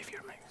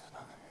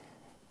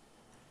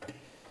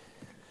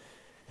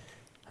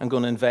I'm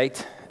going to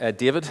invite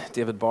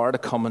David Barr, to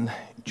come and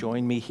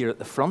join me here at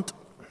the front.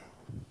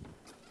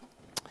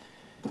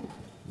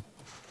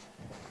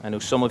 I know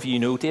some of you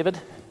know David.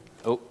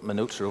 Oh, my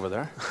notes are over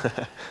there.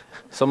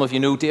 Some of you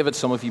know David,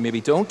 some of you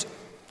maybe don't.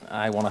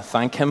 I want to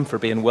thank him for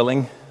being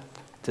willing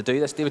to do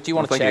this. David, do you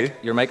want to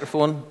check your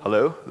microphone?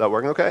 Hello, that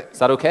working okay? Is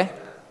that okay?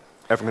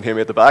 Everyone can hear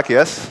me at the back,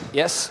 yes?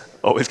 Yes.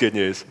 Always good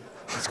news.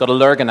 It's got a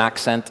Lurgan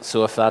accent,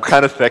 so if that...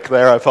 Kind of thick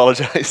there, I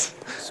apologise.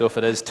 So if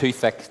it is too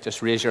thick,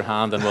 just raise your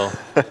hand and we'll...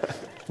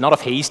 Not if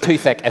he's too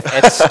thick, if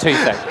it's too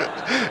thick.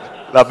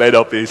 That may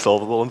not be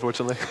solvable,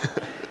 unfortunately.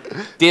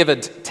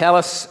 David, tell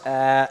us,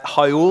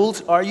 how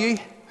old are you?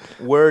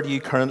 Where do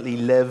you currently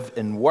live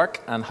and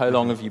work? And how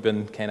long have you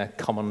been kind of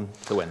coming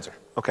to Windsor?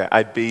 Okay,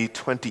 I'd be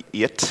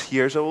 28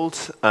 years old.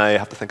 I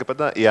have to think about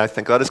that. Yeah, I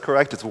think that is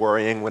correct. It's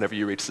worrying whenever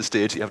you reach the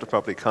stage you have to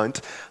properly count.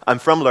 I'm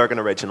from Lurgan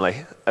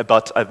originally,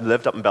 but I've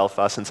lived up in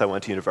Belfast since I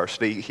went to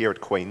university here at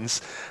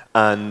Queen's,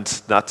 and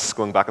that's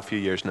going back a few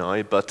years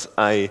now. But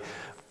I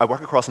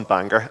work across in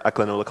Bangor at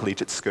Glenola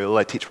Collegiate School.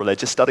 I teach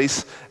religious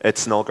studies.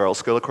 It's an all-girls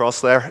school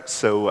across there,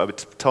 so I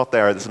was taught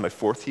there. This is my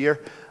 4th year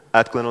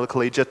at Glenola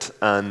Collegiate,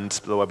 and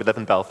though I've been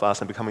living in Belfast,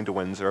 I'm coming to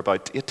Windsor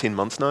about 18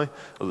 months now,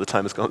 although the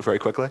time has gone very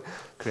quickly.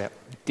 Great.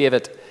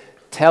 David,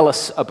 tell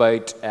us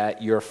about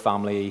your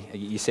family.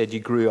 You said you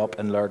grew up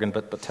in Lurgan,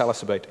 but tell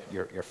us about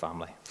your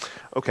family.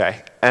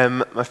 Okay.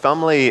 My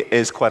family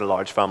is quite a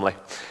large family.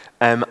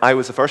 I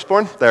was the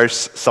firstborn.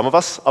 There's some of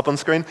us up on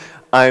screen.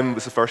 I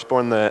was the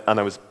firstborn, and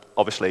I was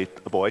obviously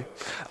a boy.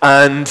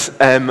 And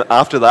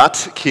after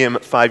that came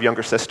 5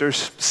 younger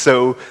sisters.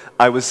 So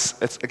I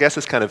guess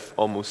it's kind of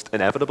almost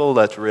inevitable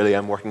that really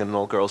I'm working in an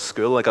all-girls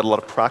school. I got a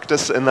lot of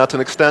practice in that to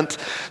an extent.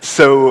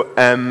 So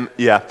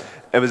yeah,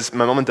 it was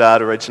my mum and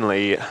dad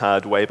originally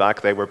had way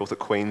back, they were both at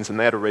Queen's, and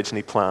they had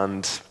originally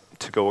planned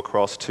to go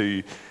across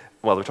to,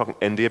 well, they were talking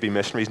India, be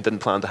missionaries, and didn't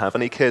plan to have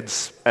any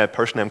kids.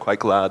 Personally, I'm quite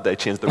glad they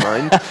changed their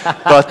mind.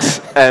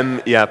 But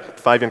yeah,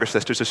 5 younger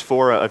sisters. There's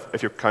 4,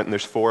 if you're counting,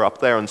 there's 4 up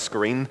there on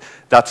screen.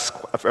 That's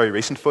a very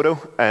recent photo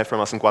from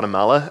us in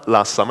Guatemala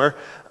last summer.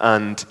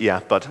 And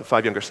yeah, but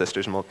 5 younger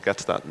sisters, and we'll get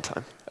to that in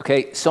time.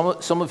 Okay,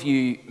 some of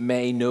you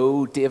may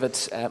know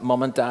David's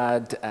mum and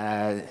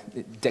dad.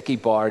 Dickie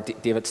Barr,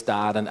 David's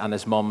dad, and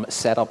his mum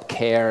set up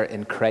Care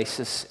in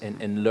Crisis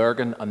in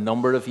Lurgan a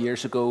number of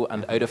years ago,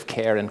 and out of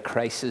Care in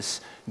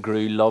Crisis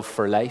grew Love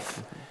for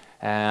Life,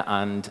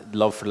 and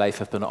Love for Life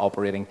have been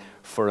operating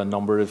for a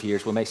number of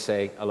years. We may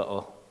say a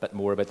little bit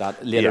more about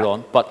that later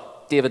on.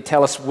 But David,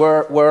 tell us,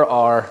 where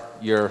are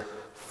your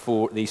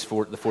the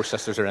 4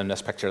 sisters are in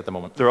this picture at the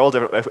moment? They're all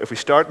different. If we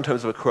start in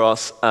terms of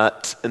across,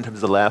 in terms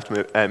of the left,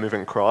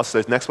 moving across,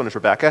 the next one is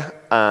Rebecca,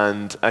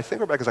 and I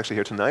think Rebecca's actually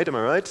here tonight, am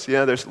I right?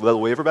 Yeah, there's a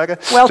little wave, Rebecca.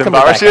 Welcome, to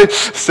embarrass Rebecca. You.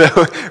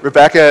 So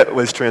Rebecca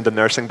was trained in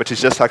nursing, but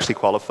she's just actually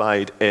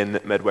qualified in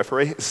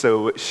midwifery,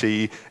 so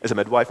she is a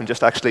midwife, and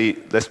just actually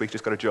this week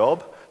just got a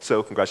job,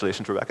 so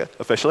congratulations, Rebecca,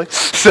 officially.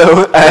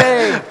 So,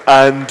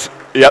 and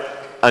yep.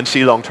 And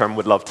she long-term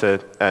would love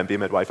to be a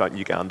midwife out in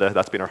Uganda.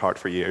 That's been her heart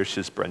for years.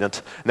 She's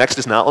brilliant. Next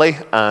is Natalie,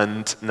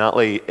 and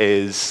Natalie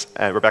is,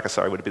 Rebecca,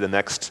 sorry, would be the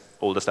next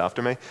oldest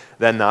after me.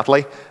 Then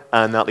Natalie,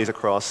 and Natalie's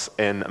across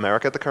in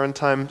America at the current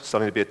time,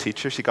 studying to be a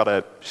teacher.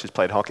 She's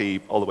played hockey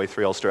all the way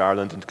through Ulster,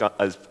 Ireland,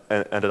 and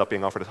ended up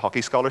being offered a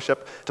hockey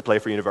scholarship to play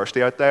for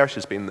university out there.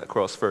 She's been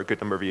across for a good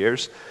number of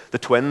years. The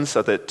twins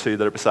are the 2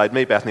 that are beside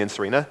me, Bethany and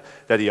Serena.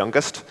 They're the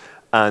youngest.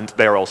 And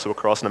they are also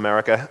across in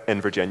America,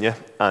 in Virginia,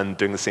 and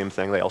doing the same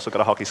thing. They also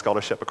got a hockey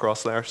scholarship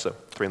across there, so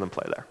 3 of them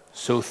play there.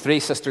 So 3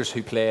 sisters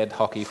who played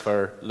hockey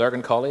for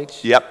Lurgan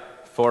College?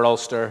 Yep. For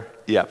Ulster?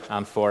 Yep.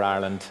 And for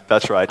Ireland?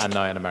 That's right. And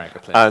now in America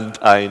playing? And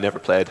I never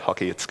played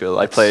hockey at school.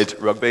 I played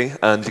rugby,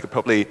 and you could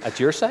probably... At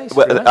your size?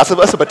 Well, that's what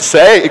I was about to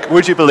say.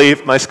 Would you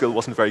believe my school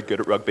wasn't very good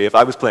at rugby? If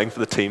I was playing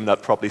for the team,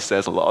 that probably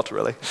says a lot,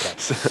 really.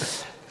 Okay.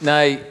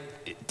 Now,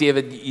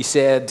 David, you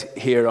said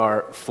here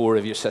are 4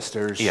 of your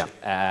sisters.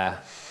 Yeah.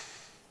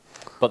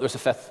 But there's a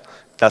 5th.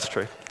 That's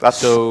true.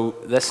 So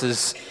this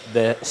is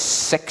the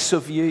 6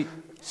 of you.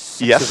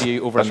 Yes, of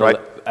you over on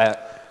the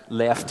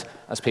left,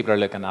 as people are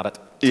looking at it.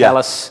 Yeah. Tell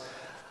us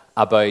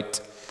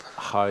about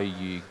how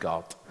you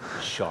got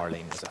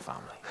Charlene as a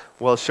family.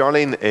 Well,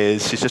 Charlene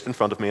she's just in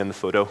front of me in the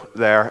photo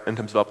there, in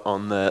terms of up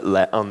on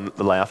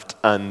the left.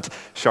 And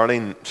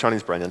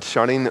Charlene's brilliant.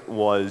 Charlene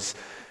was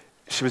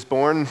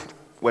born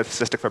with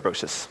cystic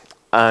fibrosis.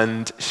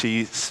 And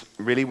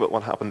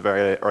what happened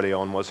very early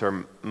on was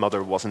her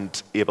mother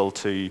wasn't able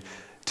to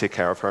take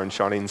care of her, and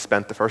Charlene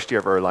spent the first year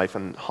of her life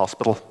in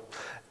hospital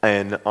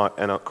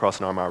across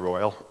in Armagh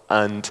Royal,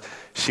 and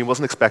she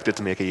wasn't expected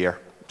to make a year.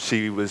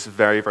 She was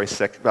very, very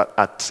sick. But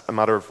at a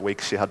matter of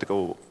weeks, she had to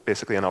go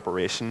basically an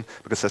operation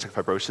because of cystic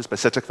fibrosis. By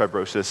cystic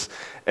fibrosis,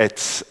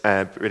 it's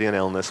really an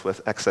illness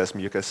with excess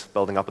mucus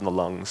building up in the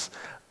lungs,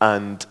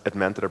 and it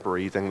meant that her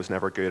breathing was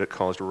never good. It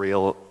caused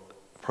real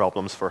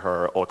problems for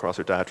her all across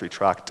her dietary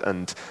tract,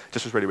 and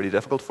just was really, really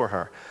difficult for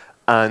her.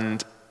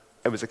 And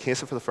it was a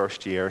case of, for the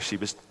first year, she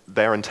was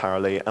there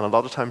entirely, and a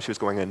lot of times she was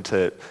going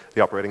into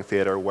the operating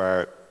theatre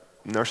where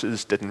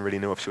nurses didn't really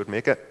know if she would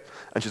make it.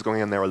 And she was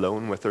going in there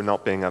alone with there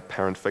not being a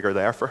parent figure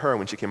there for her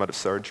when she came out of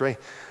surgery.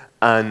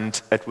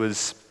 And it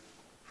was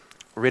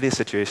really a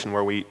situation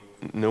where we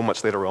know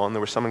much later on there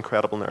were some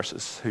incredible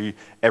nurses who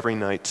every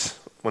night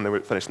when they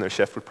were finishing their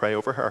shift would pray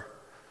over her.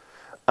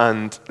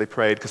 And they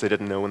prayed because they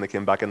didn't know when they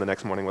came back in the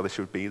next morning whether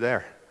she would be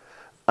there.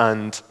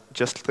 And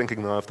just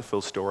thinking now of the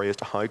full story as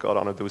to how God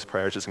honoured those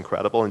prayers is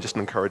incredible, and just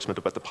an encouragement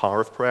about the power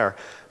of prayer.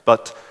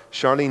 But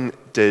Charlene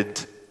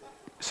did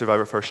survive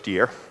her first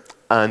year,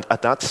 and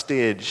at that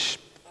stage,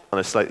 on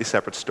a slightly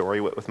separate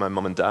story with my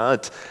mum and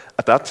dad,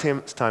 at that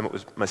time it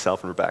was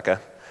myself and Rebecca,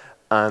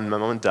 and my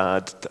mum and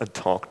dad had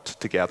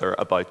talked together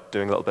about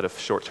doing a little bit of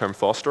short-term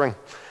fostering.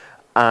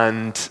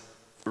 And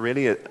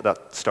really,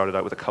 that started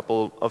out with a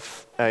couple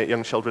of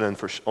young children in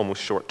for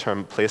almost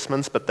short-term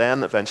placements, but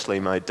then eventually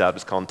my dad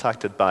was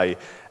contacted by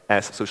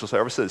social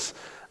services,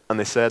 and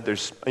they said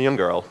there's a young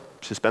girl.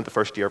 She spent the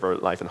first year of her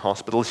life in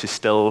hospital. She's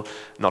still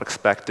not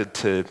expected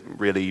to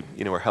really,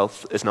 her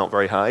health is not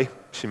very high.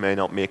 She may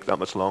not make that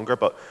much longer,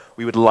 but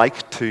we would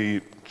like to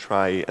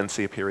try and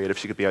see a period if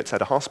she could be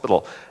outside a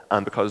hospital.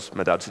 And because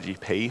my dad's a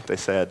GP, they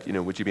said,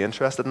 would you be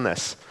interested in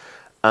this?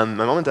 And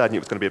my mum and dad knew it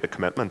was going to be a big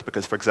commitment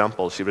because, for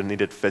example, she would have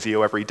needed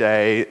physio every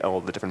day,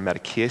 all the different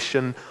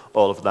medication,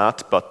 all of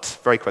that. But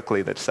very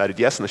quickly they decided,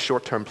 yes, in the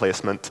short-term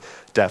placement,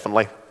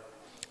 definitely.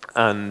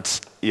 And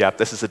yeah,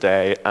 this is a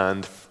day,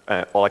 and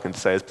all I can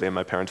say is blame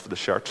my parents for the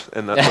shirt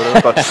in that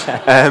photo.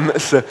 But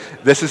so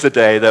this is the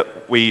day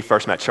that we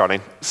first met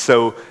Charlene.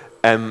 So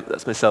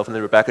that's myself and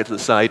then Rebecca to the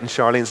side, and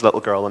Charlene's little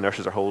girl the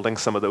nurses are holding.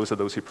 Some of those are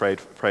those who prayed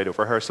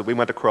over her. So we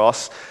went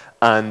across,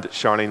 and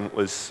Charlene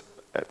was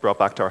brought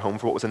back to our home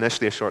for what was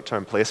initially a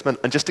short-term placement.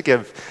 And just to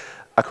give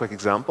a quick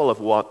example of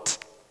what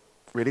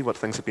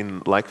things have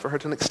been like for her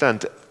to an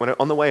extent,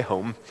 on the way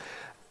home,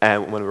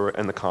 when we were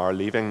in the car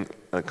leaving,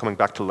 coming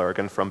back to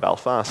Lurgan from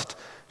Belfast,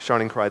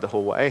 Charlene cried the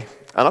whole way.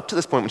 And up to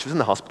this point, when she was in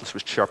the hospital, she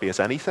was chirpy as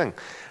anything.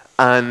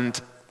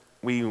 And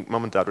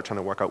mum and dad were trying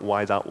to work out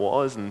why that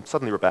was, and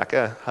suddenly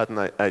Rebecca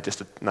had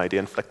just an idea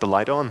and flicked the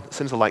light on. As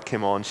soon as the light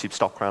came on, she'd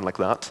stop crying like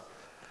that.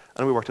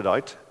 And we worked it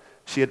out.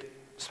 She had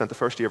spent the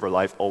first year of her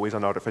life always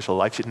on artificial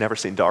light. She'd never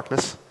seen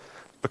darkness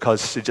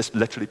because she'd just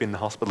literally been in the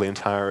hospital the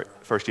entire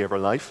first year of her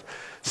life.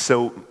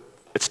 So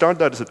it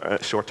started out as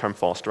a short-term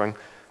fostering,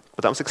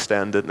 but that was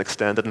extended,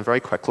 and very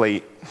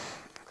quickly,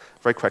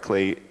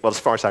 well, as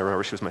far as I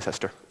remember, she was my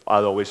sister.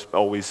 I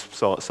always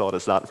saw it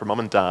as that. And for mum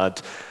and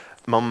dad,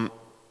 mum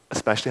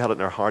especially had it in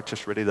her heart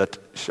just really that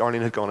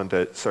Charlene had gone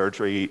into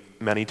surgery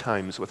many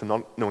times with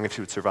not knowing if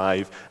she would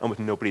survive and with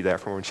nobody there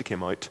for her when she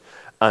came out.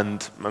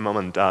 And my mum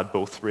and dad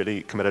both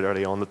really committed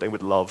early on that they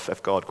would love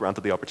if God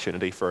granted the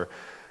opportunity for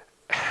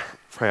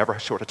however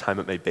short a time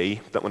it may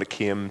be, that when it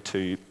came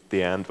to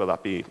the end, whether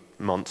that be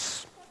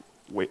months,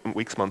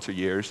 weeks, months, or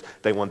years,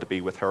 they wanted to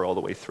be with her all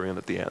the way through and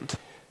at the end.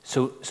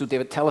 So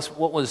David, tell us,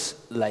 what was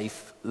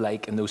life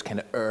like in those kind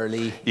of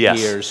early Yes.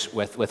 years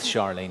with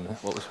Charlene?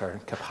 What was her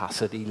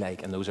capacity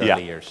like in those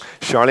early years?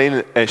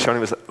 Charlene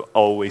was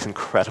always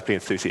incredibly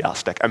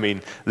enthusiastic. I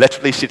mean,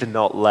 literally, she did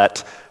not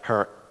let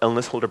her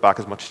illness hold her back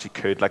as much as she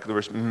could. Like, there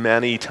was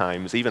many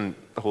times, even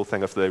the whole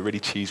thing of the really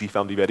cheesy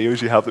family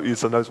videos you have that you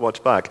sometimes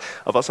watch back,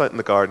 of us out in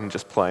the garden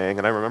just playing,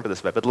 and I remember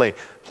this vividly,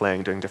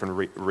 doing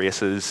different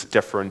races,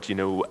 different,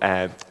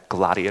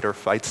 gladiator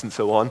fights and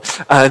so on,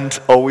 and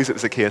always it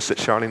was the case that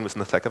Charlene was in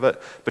the thick of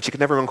it, but she could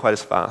never run quite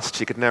as fast.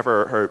 She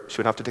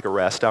would have to take a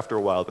rest after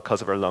a while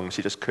because of her lungs.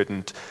 She just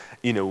couldn't,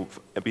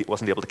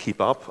 wasn't able to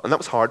keep up, and that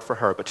was hard for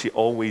her, but she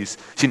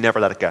never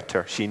let it get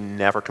to her. She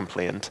never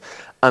complained.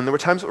 And there were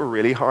times that were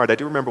really hard. I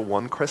do remember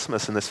one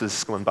Christmas, and this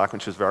was going back when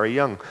she was very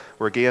young,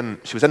 where again,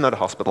 she was in and out of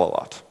hospital a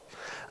lot.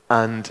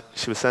 And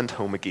she was sent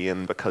home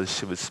again because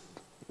she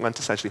went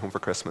essentially home for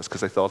Christmas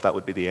because I thought that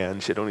would be the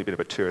end. She had only been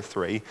about 2 or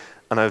 3.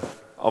 And I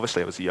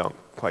was young,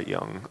 quite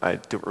young. I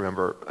don't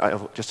remember, I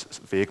have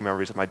just vague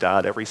memories of my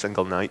dad every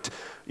single night,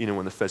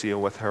 when the physio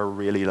with her,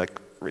 really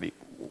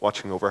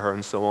watching over her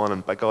and so on.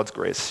 And by God's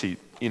grace, she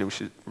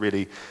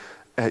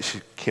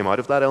came out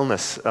of that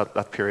illness,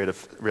 that period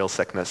of real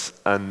sickness,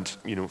 and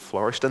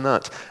flourished in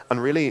that.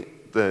 And really,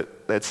 they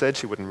had said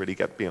she wouldn't really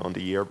get beyond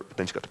a year, but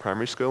then she got to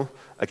primary school.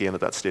 Again,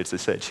 at that stage, they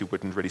said she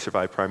wouldn't really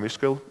survive primary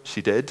school.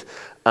 She did.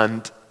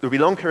 And there would be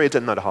long periods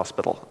in and out of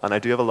hospital. And I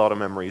do have a lot of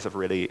memories of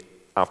really,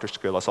 after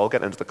school, us all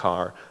getting into the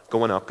car,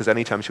 going up, because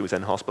any time she was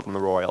in hospital in the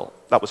Royal,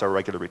 that was our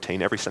regular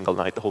routine. Every single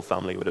night, the whole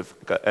family would have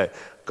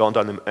gone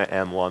down the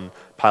M1,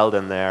 piled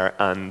in there,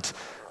 and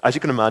as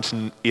you can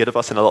imagine, 8 of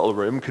us in a little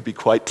room could be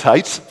quite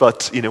tight,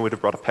 but we'd have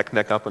brought a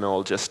picnic up and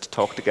all just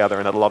talked together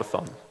and had a lot of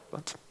fun.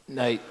 But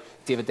now,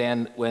 David,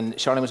 then when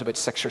Charlene was about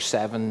 6 or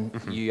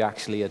 7, you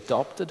actually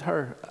adopted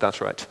her. That's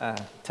right.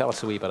 Tell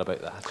us a wee bit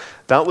about that.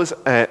 That was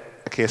a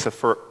case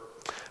of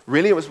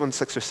really, it was when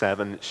 6 or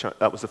 7,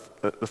 that was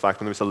the fact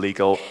when there was a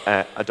legal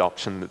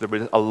adoption. There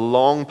was a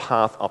long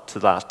path up to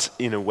that,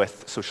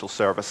 with social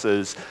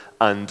services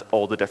and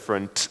all the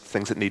different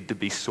things that need to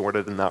be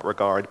sorted in that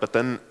regard. But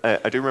then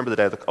I do remember the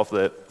day of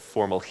the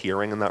formal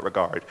hearing in that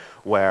regard,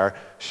 where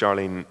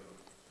Charlene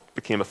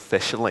became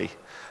officially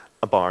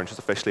a bar, and she was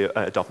officially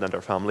adopted into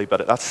our family.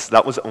 But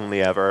that was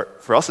only ever,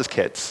 for us as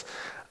kids,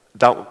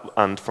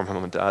 and from her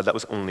mum and dad, that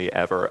was only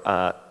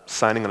ever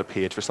signing on a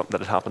page for something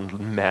that had happened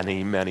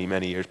many, many,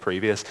 many years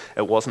previous.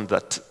 It wasn't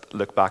that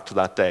look back to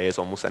that day as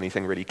almost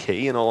anything really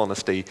key. In all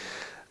honesty,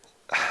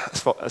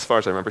 as far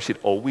as I remember, she'd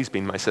always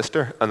been my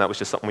sister, and that was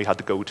just something we had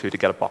to go to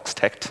get a box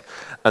ticked.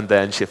 And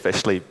then she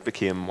officially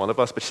became one of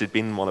us, but she'd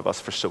been one of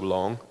us for so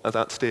long at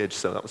that stage,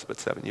 so that was about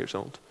 7 years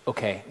old.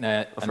 Okay,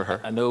 now For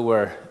her. I know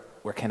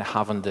we're kind of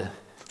having to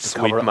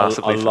Sweep cover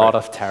massively a through. lot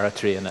of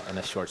territory in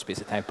a short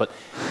space of time. But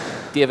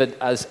David,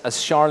 as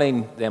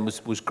Charlene then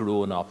was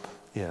growing up,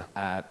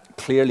 Yeah.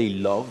 clearly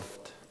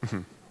loved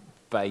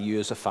by you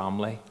as a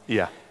family,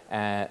 Yeah.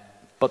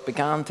 but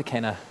began to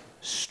kind of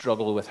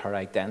struggle with her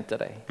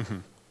identity.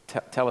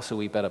 Tell us a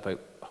wee bit about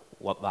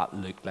what that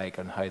looked like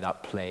and how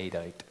that played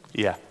out.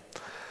 Yeah.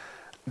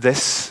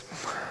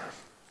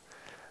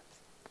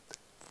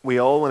 We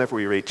all, whenever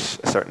we reach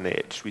a certain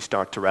age, we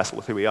start to wrestle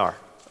with who we are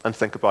and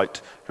think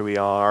about who we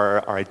are,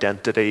 our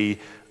identity,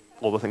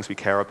 all the things we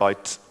care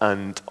about,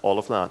 and all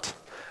of that.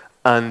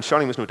 And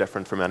Charlene was no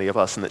different from any of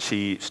us in that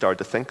she started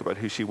to think about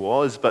who she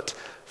was, but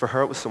for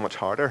her it was so much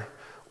harder,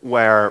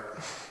 where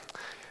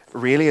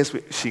really as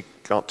she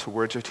got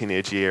towards her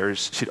teenage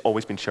years, she'd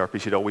always been chirpy,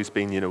 she'd always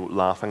been,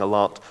 laughing a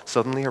lot.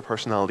 Suddenly her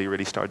personality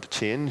really started to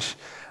change.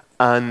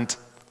 And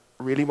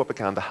really what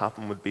began to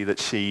happen would be that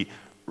she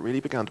really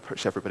began to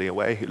push everybody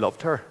away who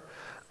loved her.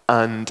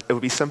 And it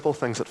would be simple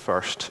things at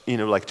first,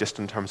 like just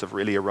in terms of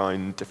really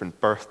around different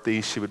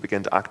birthdays, she would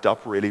begin to act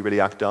up, really, really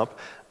act up.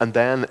 And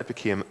then it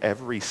became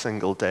every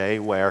single day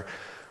where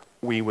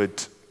we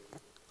would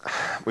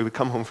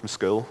come home from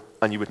school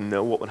and you would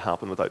know what would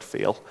happen without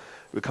fail.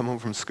 We would come home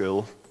from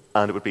school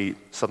and it would be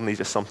suddenly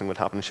just something would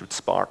happen and she would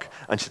spark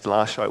and she'd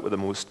lash out with the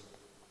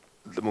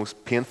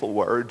most painful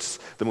words,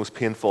 the most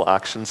painful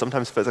actions,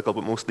 sometimes physical,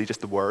 but mostly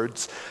just the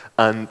words,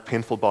 and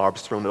painful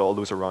barbs thrown at all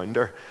those around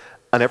her.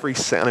 And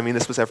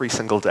this was every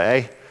single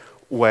day,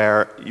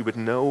 where you would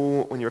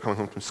know when you were coming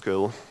home from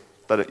school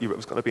that it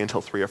was going to be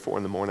until 3 or 4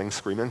 in the morning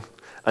screaming,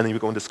 and then you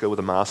would go into school with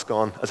a mask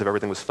on as if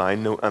everything was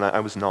fine. No, and I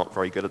was not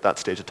very good at that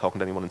stage of talking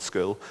to anyone in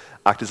school.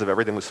 Act as if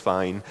everything was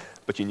fine,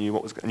 but you knew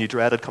and you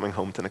dreaded coming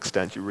home to an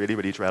extent. You really,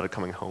 really dreaded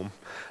coming home.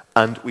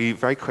 And we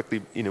very quickly,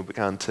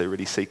 began to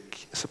really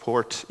seek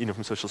support,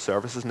 from social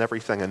services and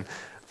everything. And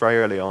very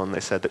early on, they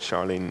said that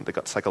they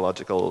got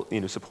psychological,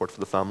 support for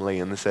the family,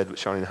 and they said what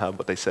Charlene had,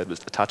 what they said was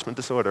attachment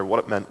disorder. What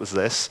it meant was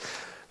this,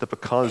 that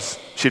because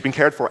she'd been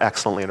cared for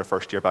excellently in her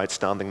first year by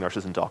outstanding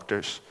nurses and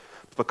doctors,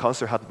 but because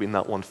there hadn't been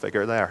that one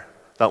figure there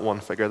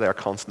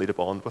constantly to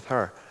bond with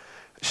her,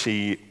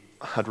 she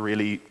had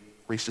really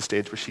reached a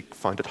stage where she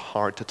found it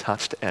hard to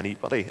attach to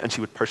anybody, and she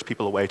would push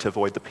people away to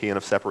avoid the pain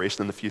of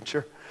separation in the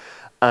future.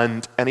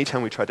 And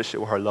anytime we tried to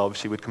show her love,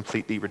 she would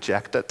completely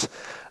reject it.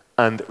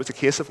 And it was a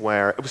case of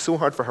where it was so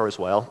hard for her as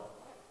well,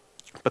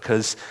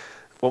 because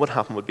what would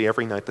happen would be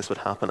every night this would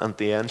happen, and at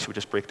the end she would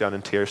just break down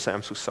in tears, say,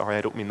 "I'm so sorry,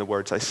 I don't mean the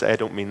words I say, I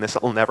don't mean this,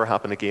 it'll never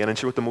happen again." And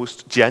she wrote the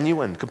most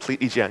genuine,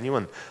 completely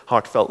genuine,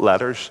 heartfelt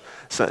letters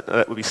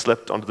that would be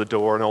slipped onto the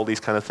door and all these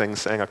kind of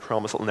things saying, "I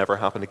promise it'll never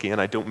happen again,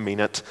 I don't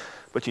mean it."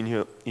 But you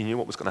knew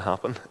what was going to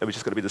happen. It was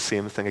just going to be the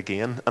same thing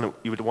again. And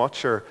you would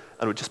watch her,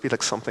 and it would just be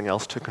like something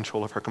else took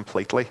control of her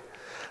completely.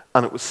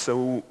 And it was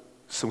so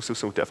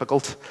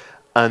difficult.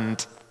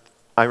 And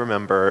I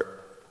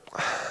remember,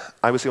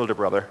 I was the older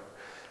brother,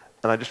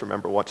 and I just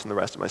remember watching the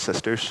rest of my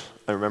sisters.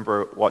 I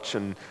remember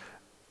watching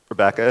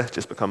Rebecca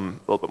just become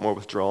a little bit more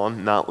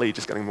withdrawn, Natalie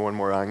just getting more and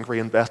more angry,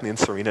 and Bethany and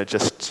Serena,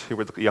 who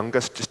were the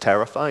youngest, just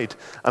terrified.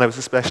 And I was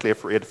especially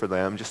afraid for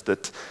them, just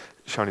that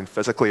Charlene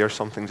physically or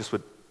something just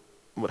would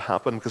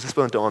happen, because this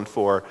went on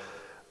for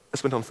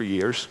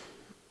years.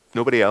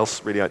 Nobody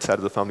else really outside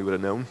of the family would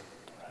have known.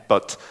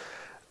 But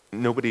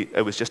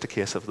it was just a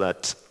case of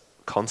that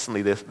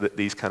constantly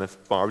these kind of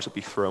barbs would be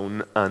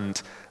thrown.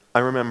 And I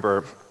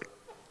remember,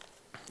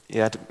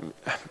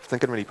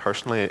 thinking really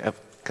personally, I've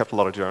kept a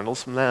lot of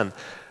journals from then.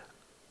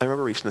 I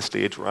remember reaching a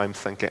stage where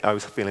I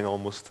was feeling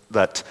almost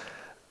that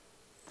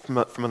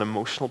from an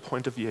emotional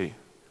point of view,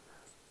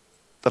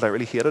 that I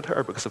really hated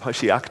her because of how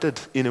she acted,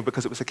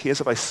 because it was a case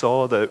of I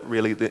saw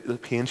the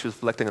pain she was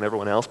inflicting on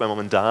everyone else, my mum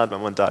and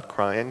dad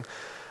crying,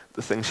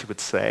 the things she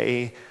would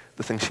say,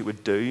 the things she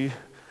would do,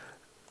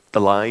 the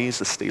lies,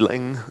 the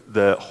stealing,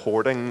 the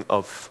hoarding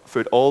of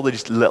food, all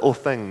these little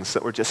things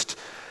that were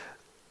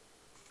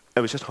it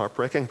was just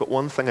heartbreaking. But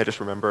one thing I just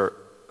remember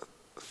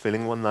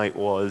feeling one night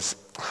was,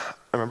 I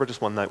remember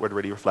just one night where I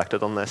really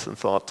reflected on this and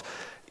thought,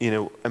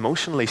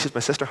 emotionally, she's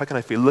my sister, how can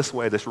I feel this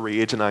way, this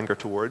rage and anger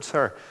towards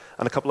her?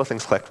 And a couple of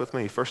things clicked with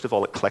me. First of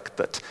all, it clicked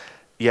that,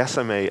 yes,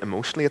 I may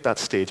emotionally at that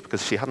stage,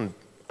 because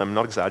I'm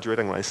not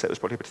exaggerating when I say it was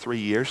probably about 3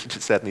 years since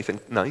she'd said anything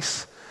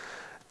nice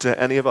to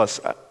any of us.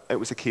 It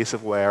was a case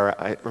of where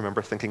I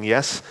remember thinking,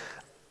 yes,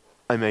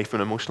 I may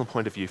from an emotional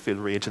point of view feel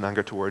rage and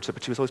anger towards her,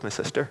 but she was always my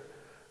sister.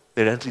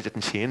 The identity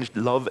didn't change.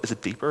 Love is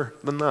deeper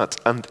than that.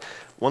 And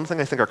one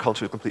thing I think our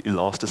culture has completely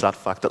lost is that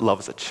fact that love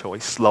is a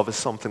choice. Love is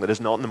something that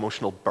is not an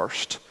emotional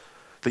burst.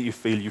 that you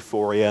feel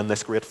euphoria and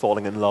this great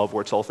falling in love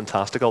where it's all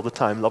fantastic all the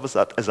time. Love is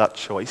that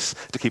choice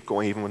to keep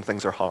going even when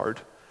things are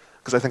hard.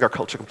 Because I think our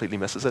culture completely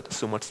misses it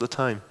so much of the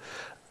time.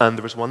 And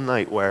there was one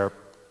night where,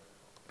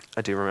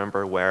 I do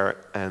remember where,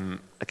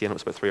 again, it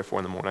was about 3 or 4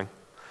 in the morning,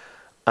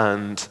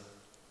 and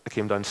I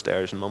came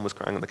downstairs and Mum was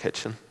crying in the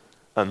kitchen,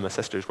 and my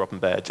sisters were up in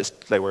bed.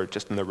 They were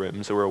just in their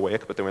rooms. They were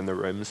awake, but they were in their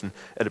rooms, and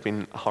it had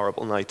been a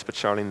horrible night. But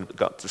Charlene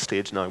got to the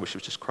stage now where she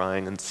was just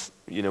crying, and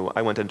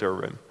I went into her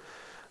room,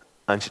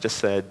 and she just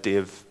said,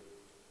 "Dave,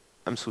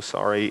 I'm so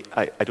sorry.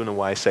 I don't know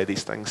why I say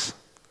these things."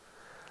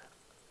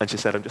 And she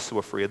said, "I'm just so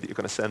afraid that you're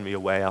going to send me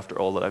away after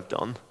all that I've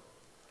done."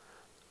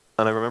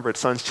 And I remember, it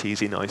sounds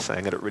cheesy now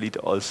saying it really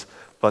does,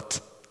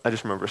 but I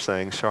just remember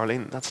saying,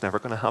 "Charlene, that's never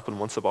going to happen.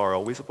 Once a bar,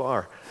 always a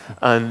bar."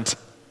 And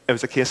it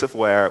was a case of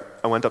where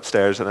I went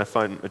upstairs and I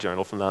found a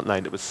journal from that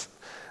night. It was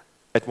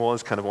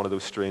kind of one of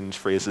those strange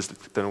phrases, I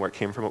don't know where it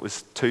came from. It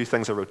was 2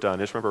 things I wrote down.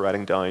 I just remember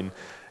writing down,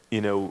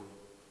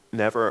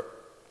 never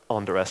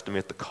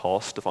underestimate the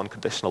cost of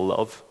unconditional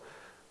love,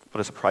 but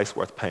it's a price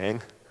worth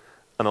paying.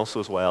 And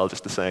also as well,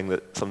 just the saying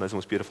that sometimes the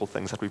most beautiful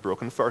things have to be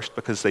broken first,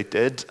 because they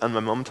did. And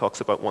my mum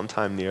talks about one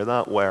time near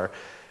that where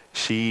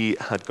she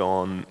had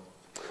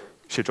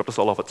dropped us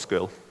all off at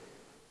school,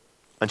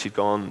 and she would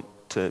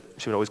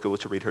always go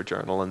to read her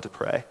journal and to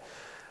pray.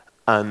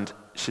 And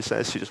she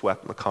says she just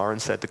wept in the car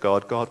and said to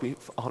God, "God,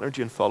 we've honored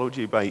you and followed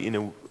you by,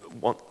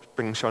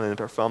 bringing Charlene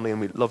into our family, and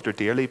we loved her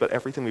dearly, but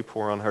everything we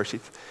pour on her, she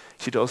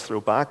does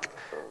throw back.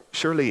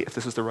 Surely, if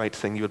this was the right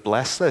thing, you would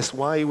bless this.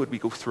 Why would we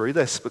go through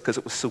this? Because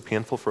it was so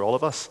painful for all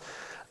of us."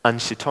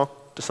 And she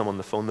talked to someone on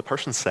the phone. The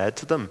person said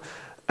to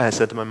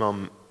my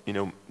mum,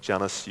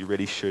 "Janice, you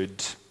really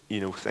should,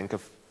 think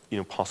of,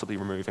 possibly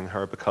removing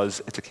her,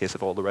 because it's a case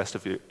of all the rest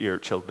of your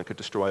children could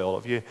destroy all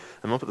of you."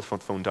 And Mum put the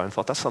phone down and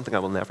thought, that's something I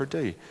will never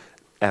do,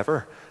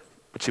 ever.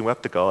 But she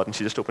wept to God, and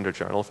she just opened her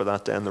journal for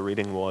that day, and the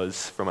reading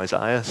was from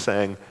Isaiah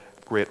saying,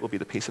 "Great will be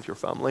the peace of your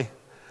family."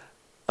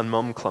 And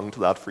Mum clung to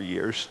that for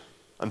years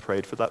and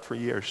prayed for that for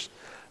years.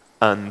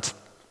 And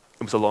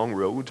it was a long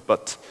road,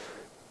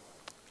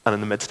 and in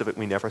the midst of it,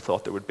 we never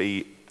thought there would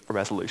be a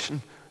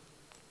resolution.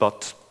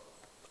 But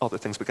other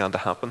things began to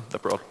happen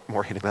that brought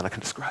more healing than I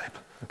can describe.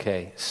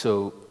 Okay,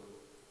 so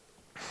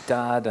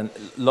Dad and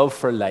Love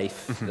for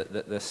Life,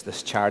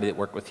 this charity that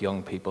worked with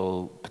young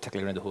people,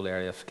 particularly around the whole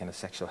area of kind of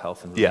sexual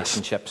health and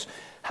relationships,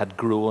 had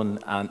grown,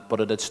 but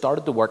it had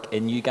started to work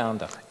in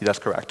Uganda. That's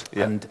correct.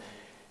 Yeah. And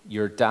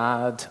your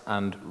dad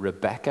and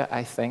Rebecca,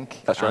 I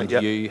think, that's right,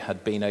 and you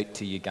had been out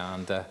to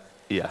Uganda.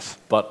 Yes.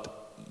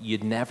 But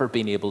you'd never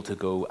been able to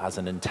go as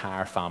an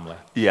entire family.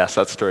 Yes,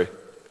 that's true.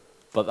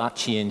 But that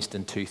changed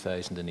in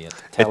 2008.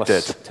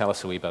 Tell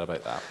us a wee bit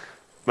about that.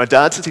 My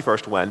dad, since he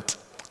first went,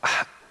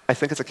 I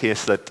think it's a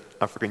case that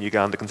African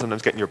Uganda can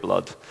sometimes get in your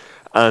blood.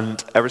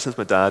 And ever since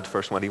my dad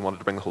first went, he wanted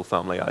to bring the whole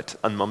family out.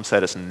 And Mum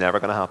said it's never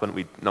going to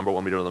happen. Number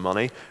one, we don't have the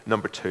money.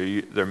 Number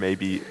two, there may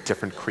be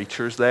different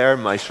creatures there,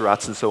 mice,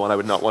 rats, and so on, I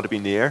would not want to be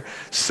near.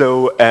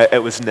 So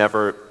it was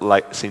never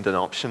seemed an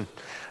option.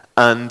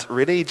 And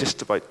really,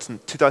 just about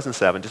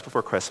 2007, just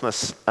before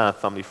Christmas, a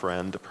family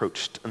friend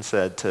approached and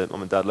said to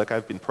Mum and Dad, "Look,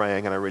 I've been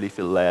praying and I really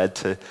feel led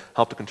to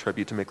help to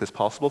contribute to make this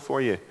possible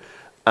for you."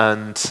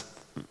 And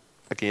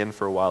again,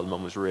 for a while,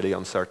 Mum was really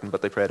uncertain,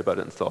 but they prayed about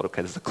it and thought,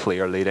 okay, this is a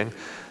clear leading.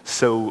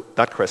 So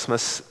that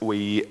Christmas,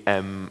 we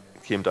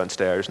came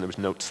downstairs and there was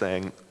notes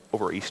saying,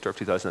 over Easter of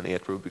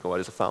 2008, we would go out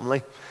as a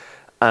family.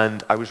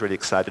 And I was really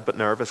excited but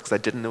nervous because I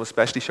didn't know,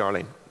 especially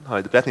Charlene,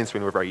 how the Bethany and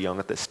Serena were very young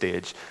at this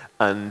stage.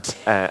 And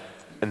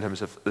in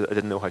terms of, I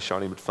didn't know how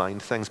Charlene would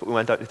find things, but we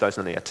went out in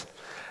 2008.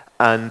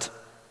 And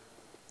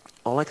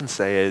all I can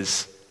say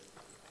is,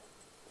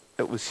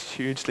 it was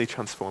hugely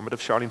transformative.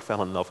 Charlene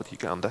fell in love with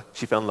Uganda.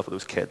 She fell in love with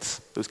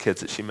those kids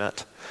that she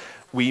met.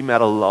 We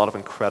met a lot of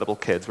incredible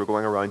kids. We were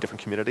going around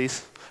different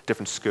communities,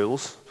 different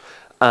schools.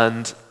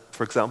 And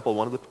for example,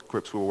 one of the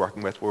groups we were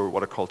working with were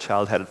what are called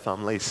child-headed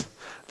families.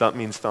 That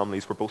means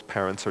families where both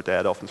parents are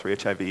dead, often through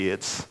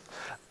HIV/AIDS.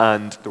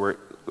 And there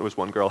was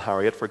one girl,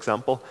 Harriet, for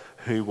example,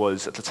 who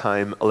was at the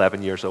time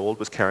 11 years old,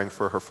 was caring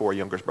for her 4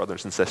 younger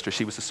brothers and sisters.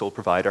 She was the sole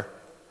provider.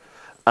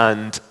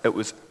 And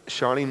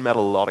Charlene met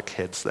a lot of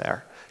kids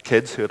there.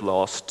 Kids who had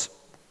lost,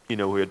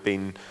 who had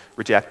been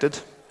rejected,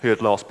 who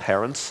had lost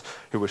parents,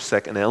 who were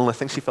sick and ill. And I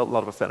think she felt a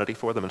lot of affinity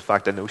for them. In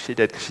fact, I know she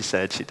did because she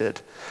said she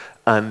did.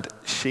 And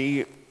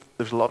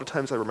there's a lot of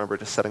times I remember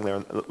just sitting there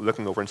and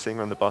looking over and seeing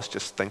her on the bus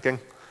just thinking,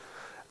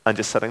 and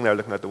just sitting there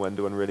looking out the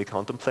window and really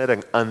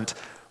contemplating. And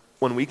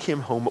when we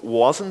came home, it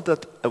wasn't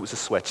that it was a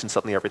switch and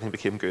suddenly everything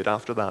became good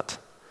after that.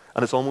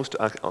 And it's almost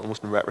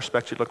in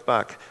retrospect you look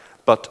back,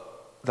 but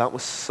that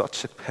was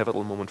such a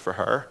pivotal moment for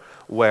her,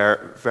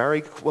 where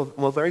very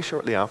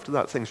shortly after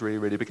that, things really,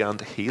 really began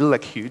to heal,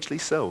 hugely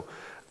so.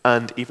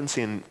 And even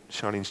seeing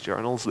Charlene's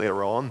journals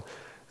later on,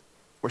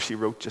 where she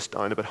wrote just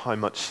down about how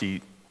much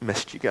she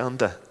missed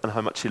Uganda and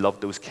how much she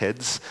loved those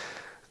kids,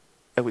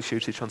 it was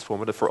hugely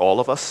transformative for all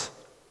of us,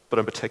 but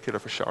in particular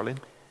for Charlene.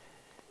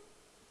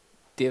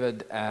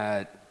 David,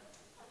 I'm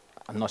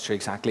not sure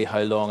exactly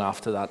how long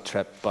after that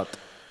trip, but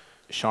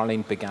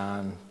Charlene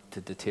began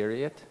to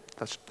deteriorate.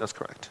 That's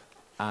correct.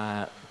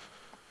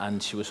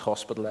 And she was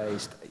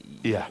hospitalised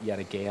Yeah. yet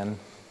again.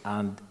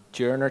 And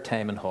during her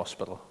time in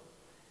hospital,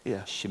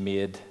 Yeah. she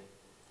made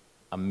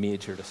a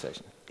major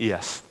decision.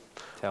 Yes.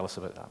 Tell us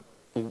about that.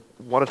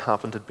 What had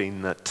happened had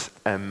been that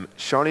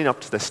Charlene, up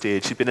to this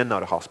stage, she'd been in and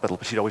out of hospital,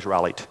 but she'd always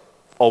rallied.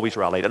 Always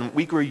rallied. And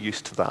we grew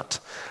used to that.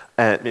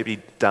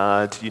 Maybe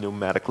Dad,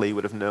 medically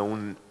would have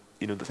known,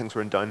 the things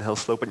were in downhill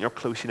slope, and you're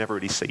close, you never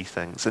really see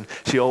things. And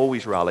she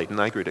always rallied,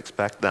 and I grew to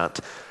expect that.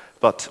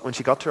 But when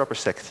she got to her upper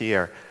 6th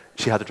year,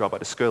 she had to drop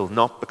out of school,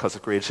 not because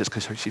of grades, just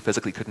because she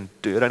physically couldn't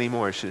do it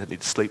anymore. She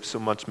needed to sleep so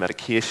much,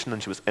 medication,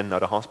 and she was in and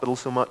out of hospital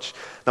so much.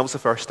 That was the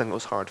first thing that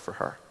was hard for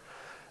her.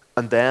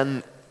 And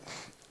then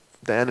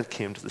it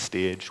came to the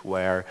stage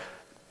where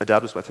my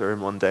dad was with her,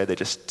 and one day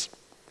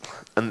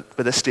and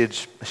by this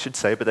stage,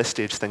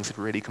 things had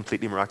really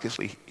completely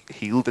miraculously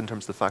healed in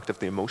terms of the fact of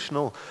the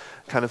emotional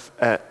kind of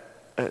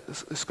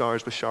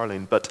scars with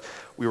Charlene. But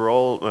we were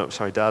all,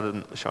 Dad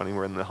and Charlene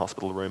were in the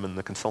hospital room, and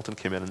the consultant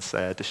came in and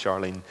said to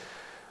Charlene,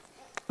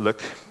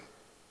 look,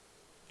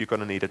 you're going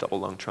to need a double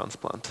lung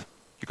transplant.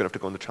 You're going to have to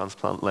go on the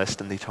transplant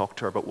list. And they talked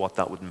to her about what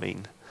that would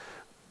mean.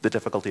 The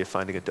difficulty of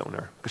finding a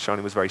donor, because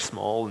Charlene was very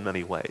small in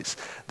many ways.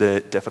 The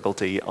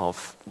difficulty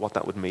of what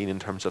that would mean in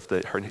terms of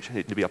her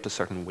needing to be up to a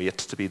certain weight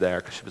to be there,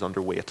 because she was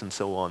underweight and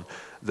so on.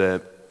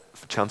 The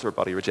chance of her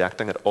body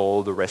rejecting it,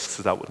 all the risks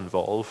that would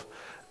involve.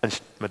 And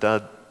my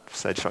dad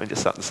said Charlene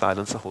just sat in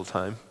silence the whole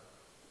time,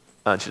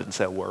 and she didn't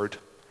say a word.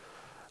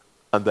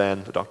 And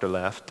then the doctor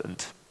left,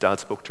 and Dad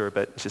spoke to her a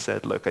bit, and she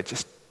said, look, I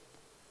just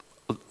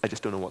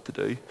don't know what to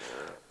do.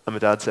 And my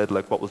dad said,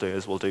 look, what we'll do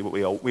is we'll do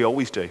what we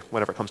always do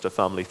whenever it comes to a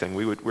family thing.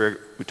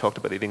 We talked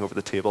about eating over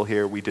the table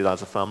here. We do that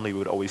as a family. We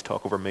would always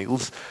talk over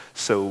meals.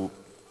 So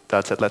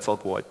Dad said, let's all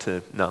go out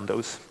to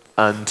Nando's.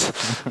 And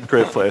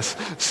great place.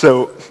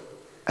 So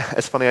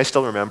it's funny, I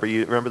still remember,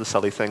 you remember the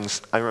silly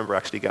things. I remember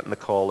actually getting the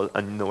call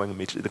and knowing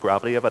immediately the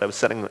gravity of it. I was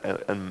sitting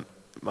in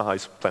my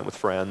house playing with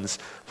friends,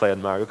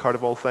 playing Mario Kart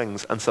of all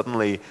things, and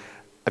suddenly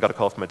I got a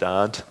call from my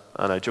dad,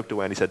 and I joked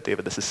away and he said,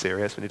 David, this is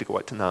serious. We need to go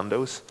out to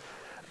Nando's.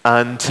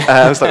 And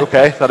I was like,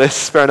 okay, that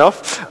is fair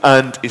enough.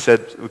 And he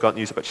said, we've got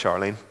news about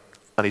Charlene.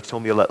 And he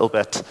told me a little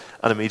bit.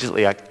 And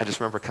immediately, I just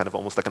remember kind of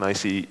almost like an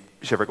icy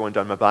shiver going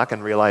down my back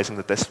and realizing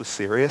that this was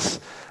serious.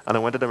 And I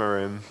went into my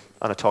room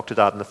and I talked to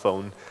Dad on the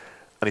phone.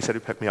 And he said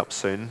he'd pick me up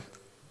soon.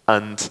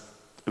 And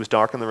it was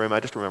dark in the room. I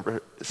just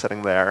remember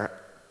sitting there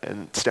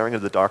and staring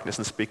into the darkness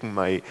and speaking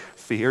my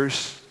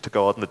fears to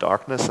God in the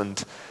darkness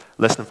and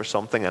listening for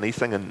something,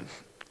 anything. And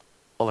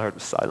all I heard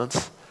was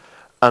silence.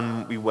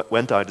 And we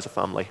went out as a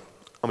family.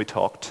 And we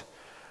talked.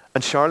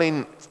 And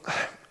Charlene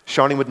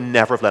would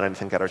never have let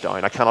anything get her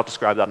down. I cannot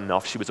describe that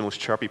enough. She was the most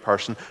chirpy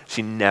person.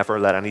 She never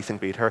let anything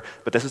beat her.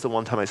 But this is the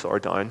one time I saw her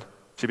down.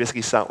 She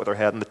basically sat with her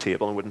head on the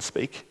table and wouldn't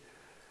speak.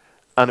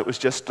 And it was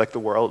just like the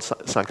world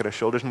sank at her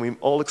shoulders. And we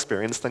all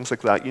experienced things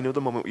like that. You know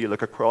the moment where you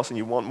look across and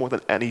you want more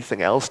than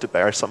anything else to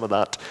bear some of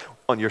that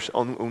on your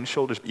own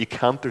shoulders. But you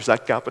can't. There's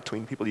that gap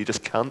between people. You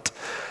just can't.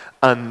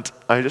 And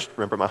I just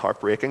remember my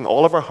heart breaking.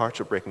 All of our hearts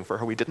were breaking for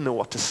her. We didn't know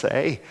what to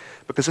say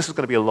because this was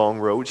going to be a long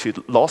road. She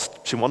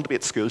wanted to be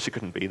at school. She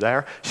couldn't be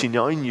there. She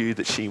now knew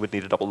that she would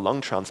need a double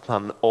lung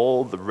transplant and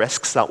all the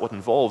risks that would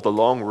involve, the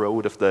long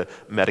road of the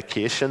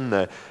medication,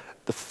 the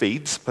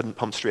feeds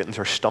pumped straight into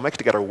her stomach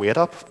to get her weight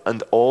up,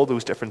 and all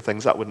those different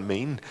things that would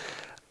mean.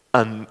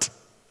 And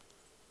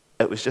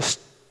it was just,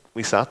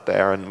 we sat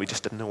there and we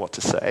just didn't know what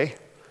to say.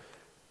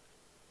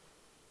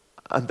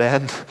 And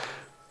then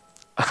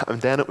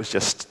it was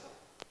just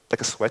like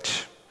a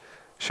switch.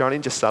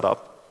 Charlene just sat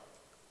up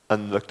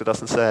and looked at us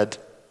and said,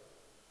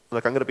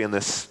 look, I'm going to be on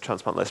this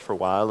transplant list for a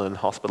while and in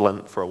hospital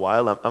for a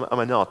while. Am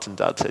I not? And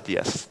Dad said,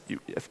 yes,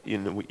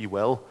 you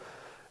will.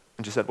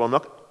 And she said,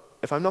 well,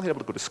 if I'm not able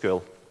to go to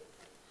school,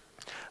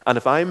 and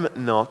if I'm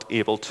not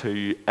able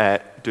to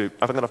if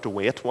I'm going to have to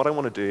wait, what I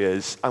want to do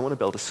is I want to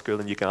build a school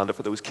in Uganda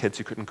for those kids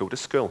who couldn't go to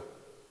school.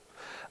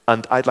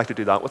 And I'd like to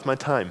do that with my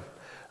time.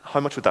 How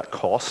much would that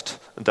cost?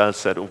 And Dad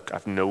said, oh, I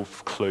have no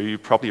clue.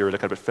 Probably you're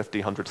looking at about 50,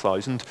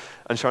 100,000.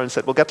 And Charlene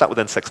said, we'll get that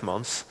within 6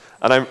 months.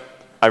 And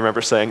I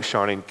remember saying,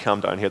 Charlene,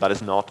 calm down here. That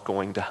is not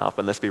going to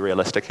happen. Let's be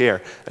realistic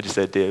here. And she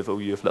said, Dave, oh,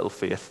 you have little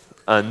faith.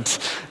 And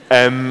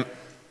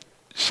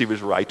she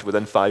was right.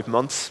 Within 5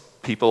 months,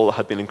 people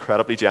had been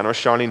incredibly generous.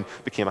 Charlene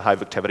became a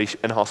hive activity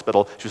in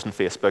hospital. She was on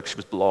Facebook. She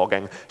was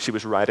blogging. She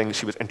was writing.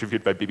 She was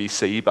interviewed by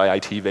BBC, by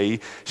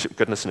ITV.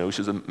 Goodness knows,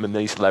 she was a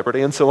mini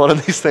celebrity and so on and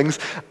these things.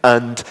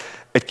 And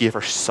it gave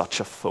her such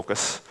a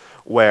focus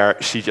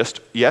where she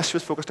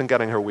was focused on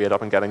getting her weight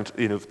up and getting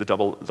the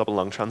double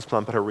lung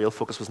transplant, but her real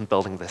focus was in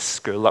building this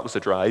school. That was the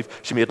drive.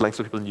 She made links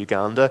with people in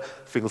Uganda.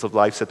 Fields of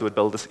Life said they would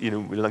build this, we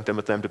linked in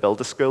with them to build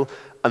a school,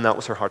 and that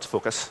was her heart's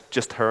focus.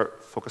 Just her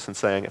focus in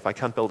saying, if I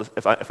can't go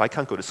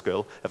to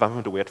school, if I'm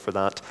going to wait for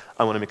that,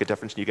 I want to make a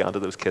difference in Uganda,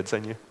 those kids I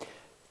knew.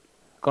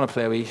 I'm going to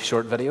play a wee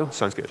short video.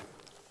 Sounds good.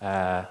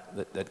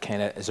 That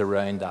kind of is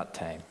around that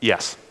time.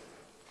 Yes.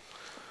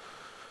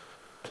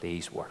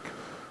 Please work.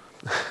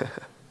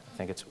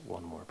 I think it's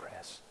one more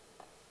press.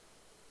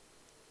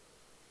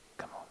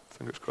 Come on.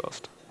 Fingers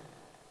crossed.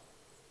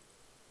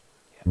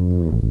 Yeah.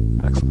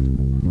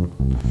 Excellent.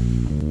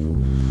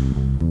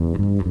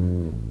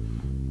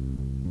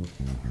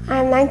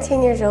 I'm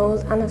 19 years old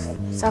and I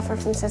suffer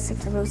from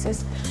cystic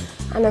fibrosis,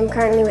 and I'm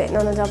currently waiting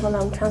on a double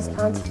lung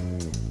transplant.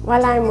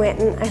 While I'm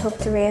waiting, I hope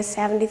to raise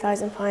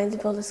 £70,000 to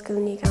build a school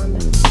in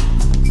Uganda.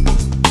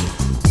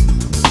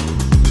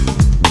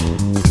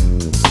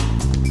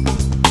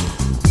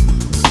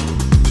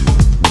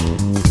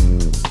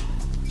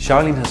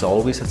 Charlene has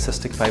always had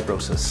cystic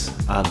fibrosis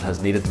and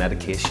has needed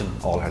medication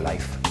all her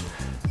life.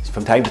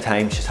 From time to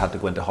time she's had to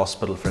go into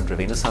hospital for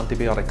intravenous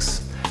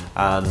antibiotics,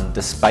 and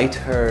despite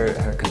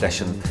her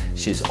condition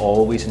she's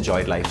always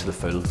enjoyed life to the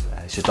full.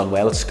 She's done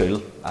well at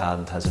school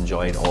and has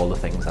enjoyed all the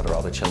things that her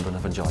other children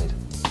have enjoyed.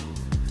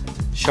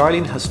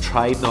 Charlene has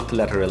tried not to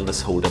let her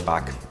illness hold her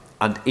back,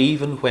 and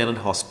even when in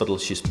hospital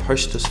she's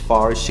pushed as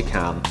far as she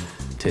can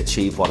to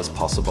achieve what is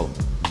possible.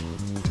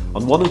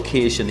 On one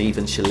occasion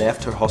even she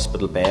left her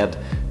hospital bed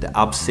to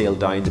abseil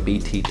down the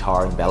BT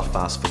Tower in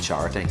Belfast for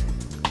charity.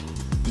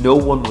 No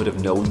one would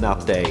have known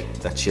that day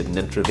that she had an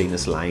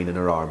intravenous line in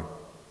her arm.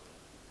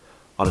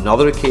 On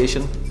another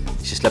occasion,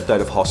 she slipped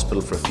out of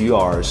hospital for a few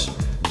hours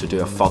to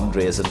do a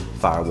fundraising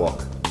fire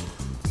walk.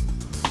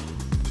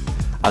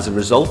 As a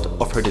result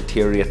of her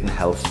deteriorating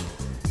health,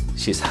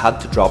 she's had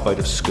to drop out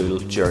of school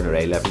during her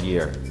A-level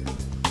year,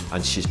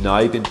 and she's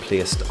now been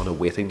placed on a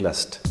waiting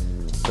list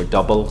for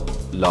double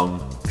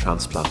lung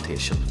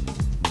transplantation.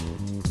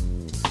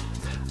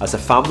 As a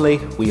family,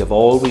 we have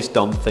always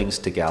done things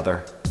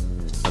together,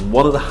 and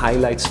one of the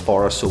highlights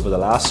for us over the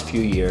last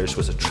few years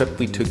was a trip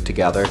we took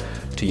together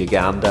to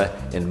Uganda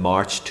in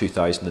March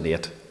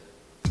 2008.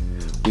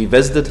 We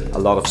visited a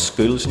lot of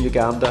schools in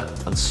Uganda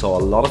and saw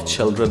a lot of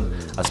children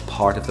as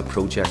part of the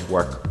project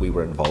work we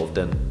were involved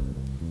in.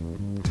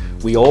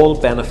 We all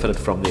benefited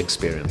from the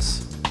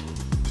experience,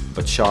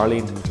 but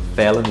Charlene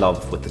fell in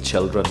love with the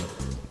children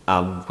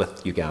and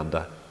with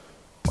Uganda.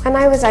 When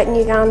I was out in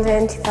Uganda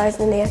in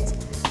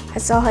 2008, I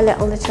saw how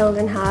little the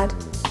children had,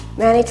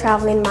 many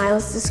travelling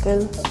miles to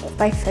school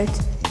by foot,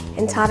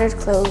 in tattered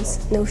clothes,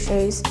 no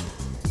shoes.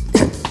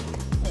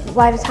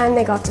 By the time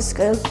they got to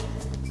school,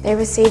 they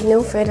received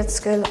no food at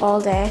school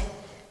all day,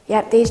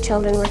 yet these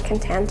children were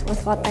content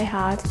with what they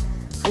had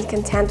and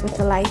content with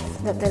the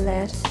life that they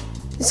led.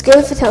 The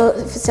school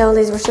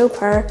facilities were so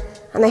poor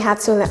and they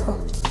had so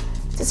little.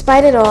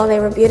 Despite it all, they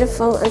were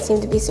beautiful and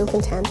seemed to be so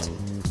content.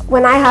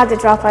 When I had to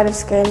drop out of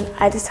school,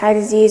 I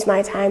decided to use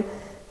my time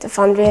to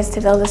fundraise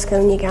to build a school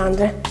in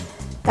Uganda.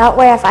 That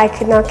way, if I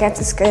could not get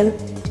to school,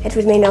 it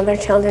would mean other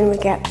children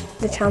would get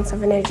the chance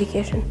of an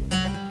education.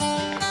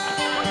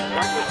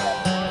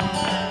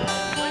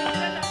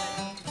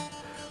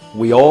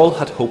 We all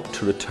had hoped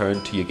to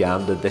return to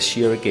Uganda this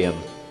year again,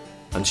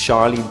 and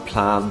Charlene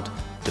planned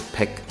to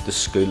pick the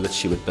school that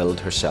she would build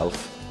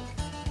herself.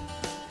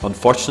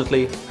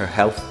 Unfortunately, her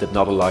health did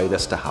not allow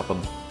this to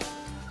happen.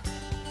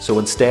 So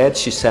instead,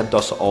 she sent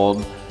us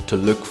on to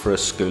look for a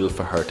school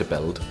for her to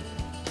build.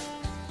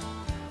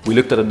 We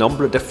looked at a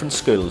number of different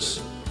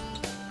schools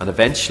and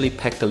eventually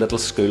picked a little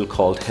school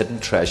called Hidden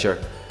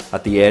Treasure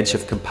at the edge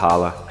of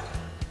Kampala.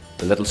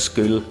 The little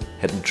school,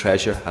 Hidden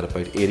Treasure, had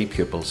about 80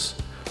 pupils,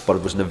 but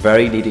it was in a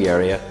very needy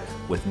area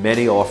with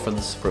many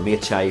orphans from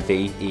HIV,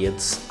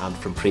 AIDS and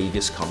from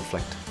previous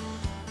conflict.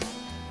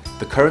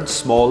 The current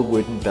small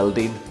wooden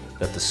building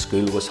that the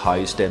school was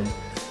housed in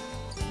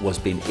was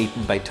being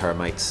eaten by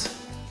termites.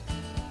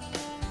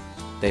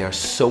 They are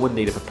so in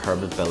need of a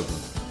permanent building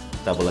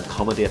that will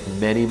accommodate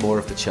many more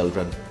of the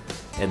children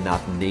in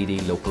that needy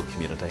local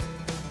community.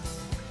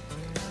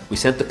 We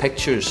sent the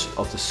pictures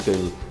of the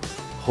school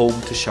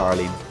home to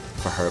Charlene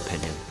for her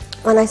opinion.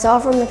 When I saw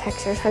from the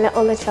pictures how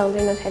little the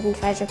children of Hidden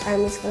Treasure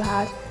Primary School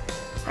had,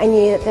 I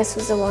knew that this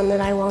was the one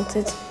that I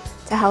wanted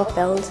to help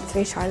build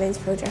through Charlene's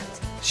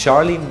project.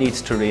 Charlene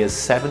needs to raise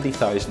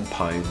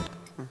 £70,000.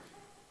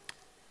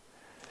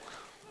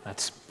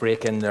 That's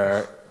breaking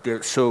there.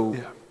 So,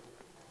 Yeah.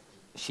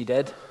 she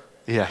did?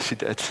 Yeah, she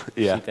did.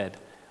 Yeah. She did.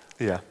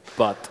 Yeah.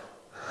 But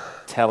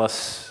tell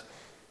us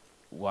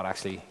what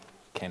actually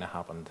kind of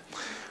happened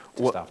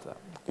just after that.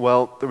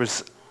 Well, it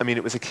was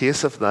a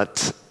case of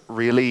that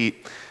really,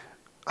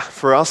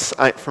 for us,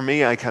 for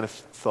me, I kind of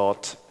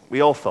thought,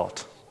 we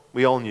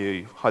all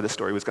knew how the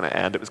story was going to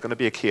end. It was going to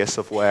be a case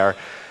of where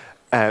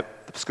the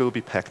school would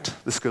be picked,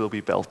 the school would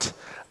be built,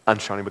 and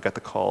Charlene would get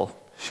the call.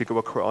 She'd go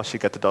across,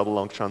 she'd get the double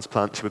lung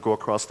transplant, she would go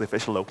across the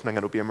official opening,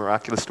 and it would be a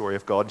miraculous story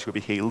of God, and she would be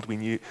healed.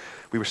 We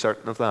were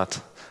certain of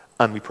that,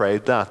 and we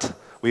prayed that.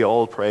 We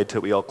all prayed to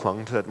it, we all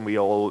clung to it, and we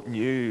all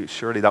knew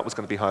surely that was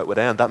going to be how it would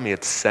end. That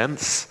made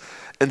sense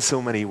in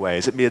so many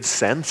ways. It made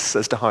sense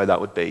as to how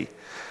that would be.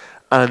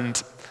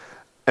 And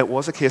it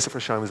was a case of her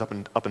Charlene was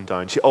up and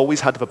down. She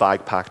always had to have a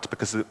bag packed,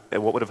 because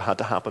what would have had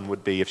to happen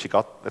would be if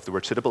there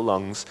were suitable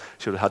lungs,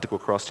 she would have had to go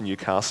across to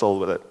Newcastle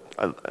with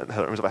in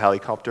terms of a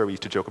helicopter. We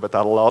used to joke about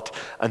that a lot.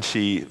 And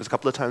there was a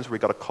couple of times where we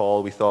got a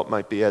call we thought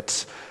might be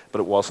it, but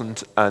it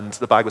wasn't. And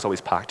the bag was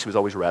always packed. She was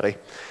always ready.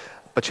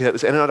 But she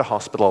was in and out of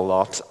hospital a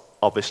lot.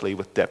 obviously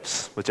with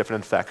dips, with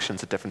different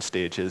infections at different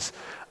stages.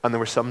 And there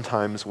were some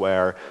times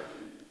where,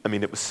 I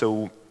mean, it was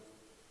so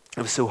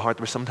hard.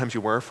 There were sometimes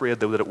you were afraid,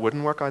 though, that it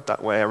wouldn't work out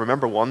that way. I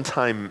remember one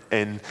time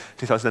in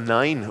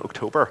 2009,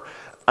 October,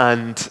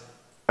 and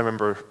I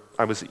remember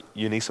I was at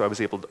uni, so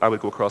I would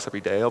go across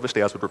every day,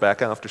 obviously, as would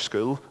Rebecca after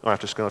school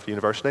after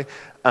university,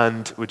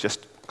 and would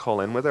just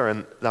call in with her.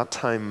 And that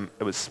time,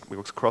 we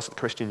were across at the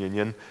Christian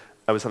Union.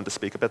 I was having to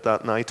speak a bit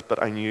that night,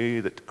 but I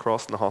knew that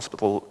crossing the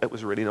hospital, it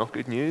was really not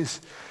good news.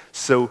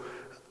 So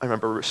I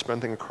remember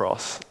sprinting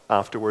across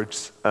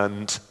afterwards,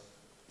 and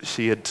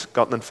she had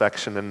got an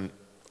infection in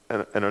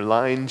her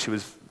line. She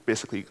was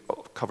basically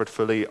covered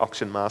fully,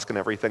 oxygen mask and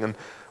everything, and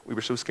we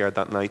were so scared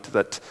that night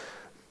that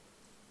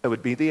it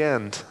would be the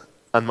end.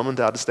 And Mum and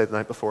Dad had stayed the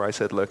night before. I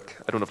said, look,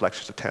 I don't have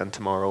lectures at 10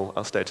 tomorrow,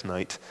 I'll stay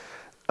tonight.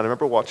 And I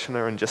remember watching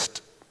her and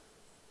just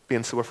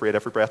being so afraid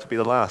every breath would be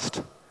the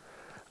last.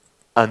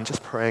 And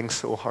just praying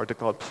so hard to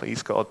God,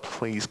 please God,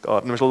 please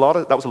God. And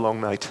that was a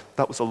long night.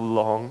 That was a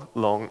long,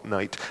 long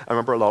night. I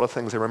remember a lot of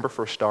things. I remember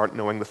first start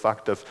knowing the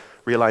fact of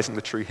realizing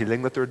the true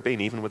healing that there had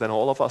been, even within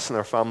all of us and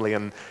our family.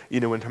 And,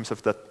 in terms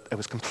of that, it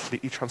was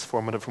completely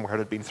transformative from where it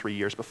had been 3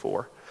 years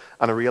before.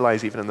 And I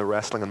realized even in the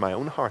wrestling in my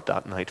own heart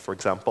that night, for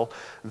example,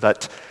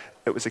 that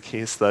it was a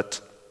case that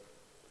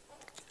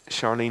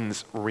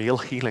Charlene's real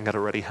healing had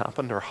already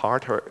happened. Her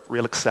heart, her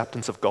real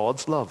acceptance of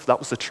God's love, that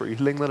was the true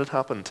healing that had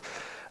happened.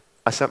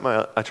 I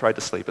tried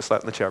to sleep. I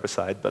slept in the chair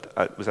beside, but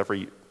I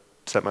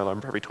set my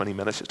alarm for every 20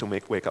 minutes just to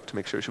wake up to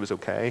make sure she was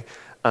okay.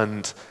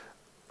 And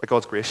by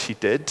God's grace, she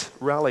did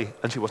rally,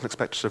 and she wasn't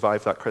expected to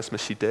survive that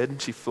Christmas. She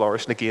did. She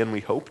flourished, and again, we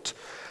hoped.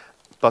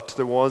 But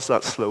there was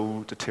that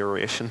slow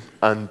deterioration.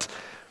 And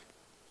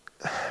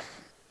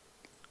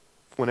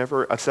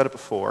I've said it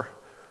before,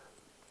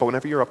 but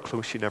whenever you're up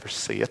close, you never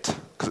see it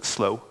because it's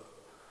slow.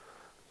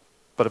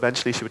 But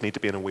eventually, she would need to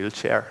be in a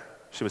wheelchair.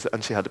 She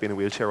had to be in a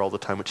wheelchair all the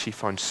time, which she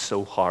found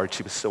so hard.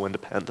 She was so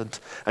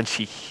independent, and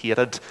she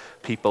hated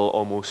people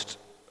almost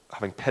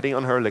having pity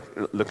on her, like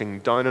looking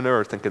down on her,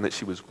 or thinking that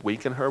she was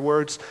weak in her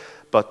words.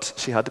 But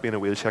she had to be in a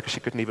wheelchair because she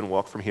couldn't even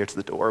walk from here to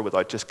the door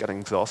without just getting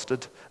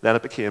exhausted. Then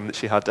it became that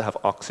she had to have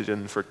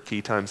oxygen for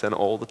key times in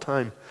all the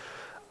time.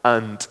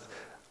 And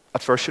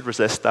at first she'd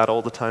resist that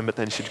all the time, but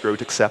then she'd grow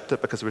to accept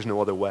it because there was no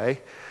other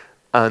way.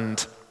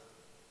 And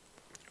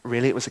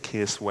really it was a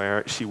case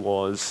where she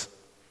was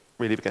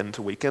really beginning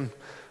to weaken.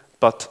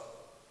 And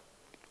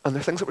there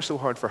are things that were so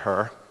hard for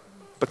her,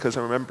 because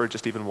I remember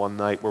just even one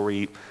night where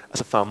we,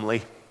 as a family,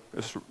 it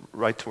was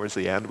right towards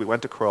the end, we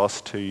went across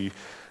actually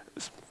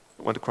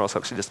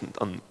just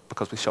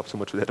because we shopped so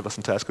much with the of us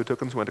in Tesco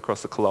tokens, we went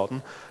across to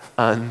Culloden,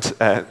 and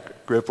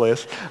great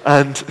place.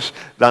 And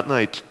that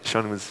night,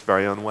 Charlene was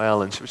very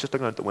unwell, and she was just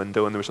looking out the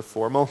window, and there was a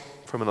formal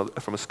from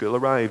a school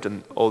arrived,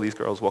 and all these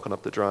girls walking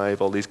up the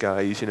drive, all these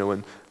guys,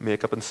 in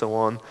makeup and so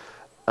on.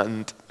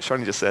 And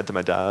Charlene just said to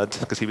my dad,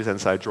 because he was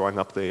inside drawing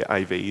up the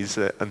IVs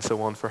and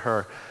so on for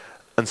her,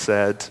 and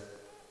said,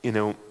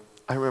 I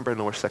remember in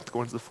lower sixth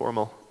going to the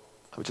formal.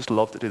 I would just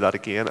love to do that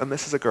again. And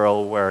this is a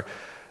girl where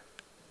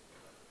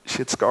she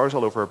had scars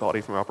all over her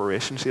body from her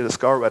operation. She had a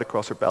scar right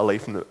across her belly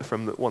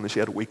from the one that she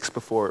had weeks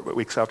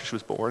after she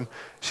was born.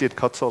 She had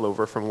cuts all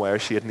over from where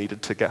she had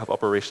needed to have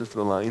operations for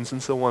the lines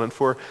and so on. And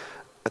for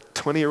a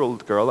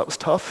 20-year-old girl, that was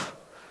tough.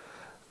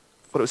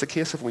 But it was a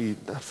case of we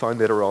found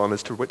later on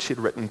as to what she had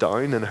written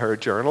down in her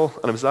journal.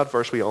 And it was that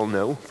verse we all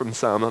know from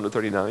Psalm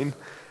 139.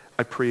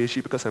 I praise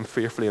you because I'm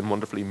fearfully and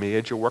wonderfully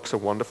made. Your works are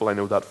wonderful, I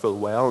know that full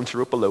well. And she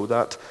wrote below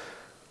that,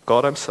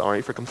 God, I'm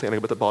sorry for complaining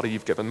about the body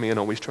you've given me and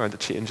always trying to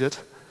change it.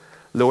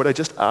 Lord, I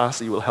just ask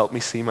that you will help me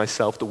see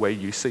myself the way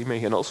you see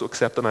me, and also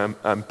accept that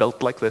I'm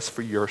built like this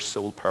for your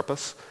sole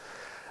purpose.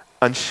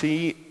 And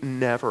she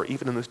never,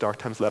 even in those dark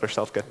times, let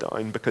herself get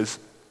down, because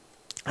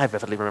I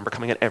vividly remember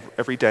coming in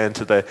every day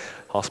into the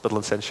hospital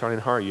and saying, Charlene,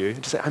 how are you? And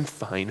she'd say, I'm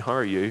fine, how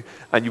are you?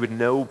 And you would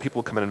know, people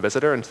would come in and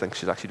visit her and think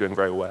she's actually doing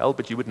very well,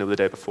 but you would know the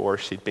day before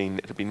it had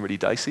been really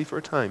dicey for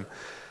a time.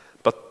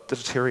 But the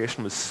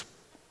deterioration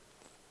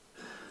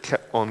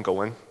kept on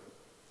going.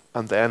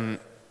 And then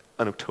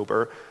in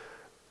October,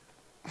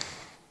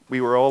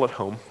 we were all at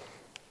home,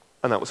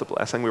 and that was a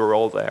blessing. We were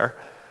all there.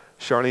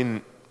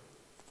 Charlene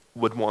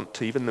would want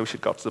to, even though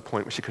she'd got to the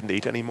point where she couldn't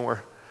eat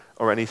anymore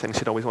or anything,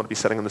 she'd always want to be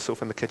sitting on the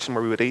sofa in the kitchen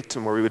where we would eat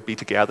and where we would be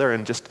together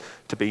and just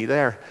to be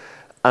there.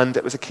 And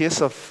it was a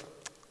case of,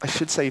 I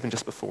should say even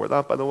just before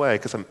that, by the way,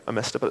 because I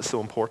missed it, but it's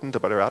so important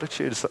about her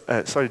attitude.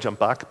 Sorry to jump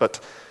back, but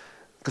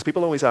because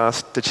people always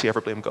ask, did she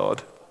ever blame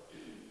God?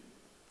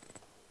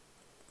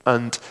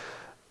 And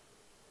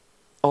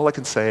all I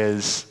can say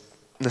is,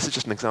 and this is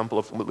just an example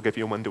of what will give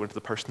you a window into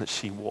the person that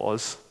she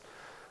was.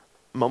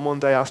 Mum one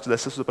day asked her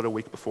this was about a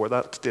week before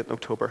that date in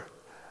October.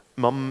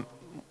 Mum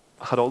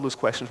had all those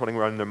questions running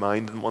around in her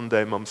mind, and one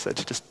day Mum said,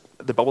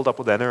 they bubbled up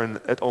within her,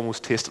 and it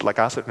almost tasted like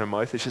acid in her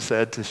mouth, as she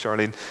said to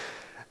Charlene,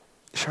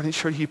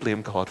 sure you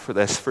blame God for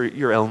this, for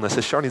your illness.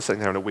 As Charlene's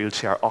sitting there in a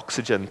wheelchair,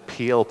 oxygen,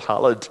 pale,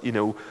 pallid,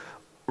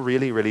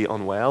 really, really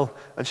unwell.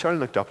 And Charlene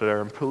looked up at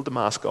her and pulled the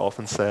mask off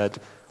and said,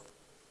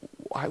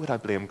 why would I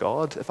blame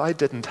God? If I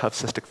didn't have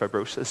cystic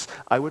fibrosis,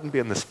 I wouldn't be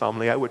in this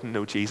family, I wouldn't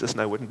know Jesus, and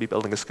I wouldn't be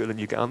building a school in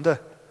Uganda.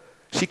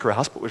 She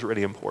grasped what was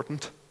really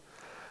important.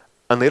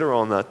 And later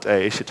on that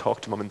day, she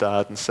talked to Mum and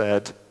Dad and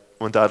said,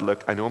 Mum and Dad,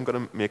 look, I know I'm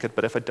going to make it,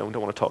 but if I don't, I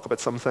want to talk about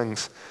some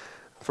things.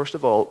 First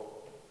of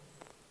all,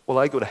 will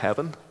I go to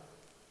heaven?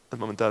 And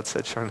Mum and Dad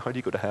said, Sharon, how do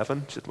you go to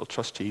heaven? She said, well,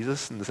 trust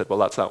Jesus. And they said, well,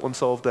 that's that one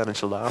solved then. And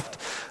she laughed.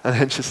 And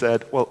then she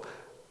said, well,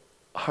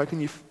 can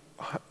you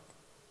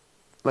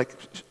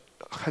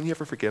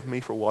ever forgive me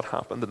for what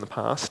happened in the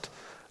past?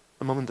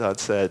 And Mum and Dad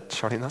said,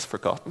 Charlene, that's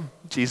forgotten.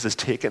 Jesus has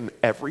taken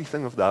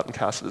everything of that and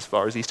cast it as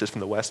far as east is from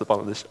the west, the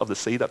bottom of the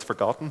sea. That's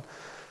forgotten.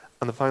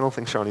 And the final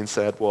thing Charlene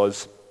said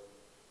was,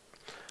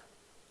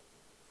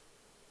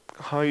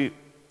 I've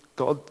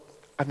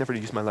never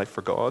used my life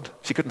for God.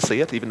 She couldn't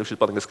see it, even though she was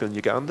building a school in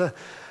Uganda.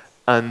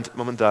 And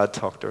Mum and Dad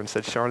talked to her and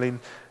said, Charlene,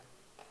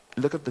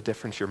 look at the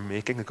difference you're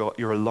making.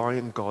 You're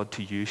allowing God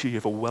to use you. You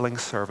have a willing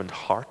servant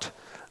heart.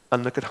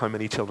 And look at how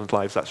many children's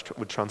lives that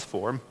would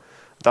transform.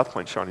 At that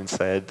point, Charlene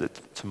said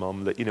to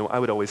Mum that,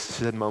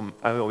 Mum,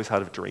 I always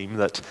had a dream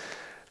that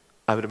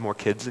I would have more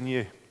kids than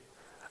you.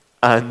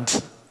 And,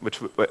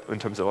 which in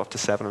terms of up to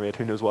 7 or 8,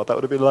 who knows what that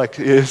would have been like.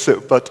 Yeah,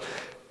 but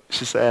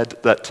she said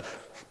that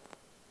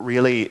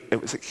really,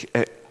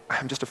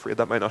 I'm just afraid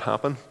that might not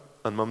happen.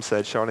 And Mum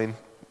said, Charlene,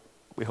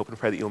 we hope and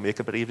pray that you'll make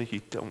it, but even if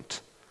you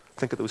don't,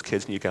 think of those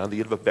kids in Uganda.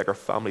 You'd have a bigger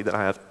family than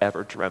I have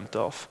ever dreamt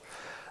of.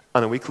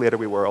 And a week later,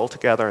 we were all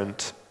together,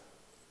 and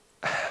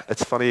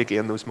it's funny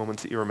again, those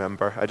moments that you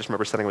remember. I just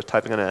remember sitting, I was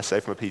typing an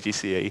essay from a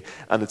PGCE,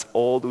 and it's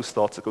all those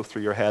thoughts that go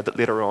through your head that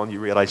later on you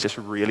realize just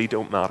really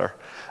don't matter.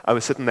 I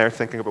was sitting there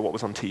thinking about what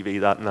was on TV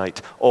that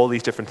night, all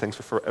these different things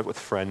with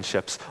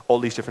friendships, all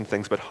these different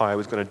things about how I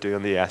was going to do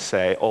in the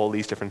essay, all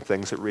these different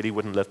things that really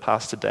wouldn't live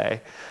past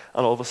today.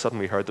 And all of a sudden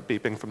we heard the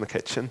beeping from the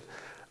kitchen,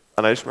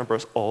 and I just remember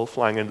us all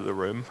flying into the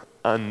room,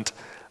 and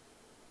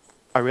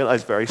I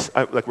realized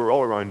we were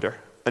all around her,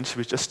 and she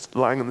was just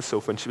lying on the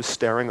sofa, and she was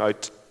staring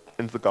out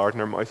into the garden,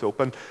 her mouth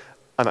open,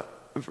 and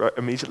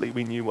immediately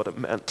we knew what it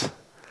meant.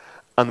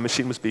 And the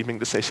machine was beeping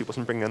to say she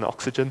wasn't bringing in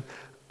oxygen,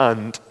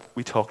 and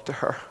we talked to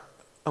her,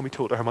 and we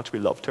told her how much we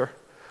loved her.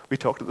 We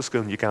talked to the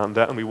school in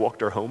Uganda, and we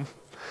walked her home.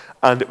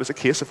 And it was a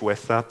case of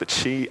with that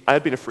I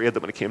had been afraid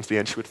that when it came to the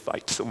end she would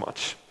fight so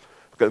much,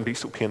 because it would be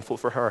so painful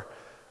for her.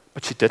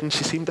 But she didn't.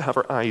 She seemed to have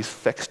her eyes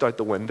fixed out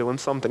the window on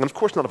something, and of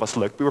course none of us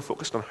looked, we were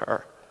focused on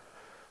her.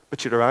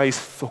 But she had her eyes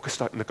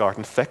focused out in the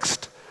garden,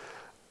 fixed.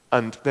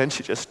 And then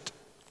she just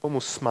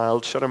almost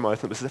smiled, shut her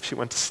mouth, and it was as if she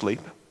went to sleep.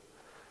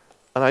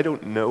 And I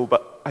don't know,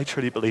 but I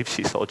truly believe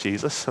she saw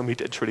Jesus, and we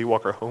did truly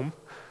walk her home,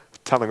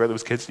 telling her there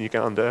was kids in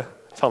Uganda,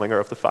 telling her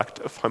of the fact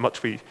of how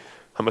much we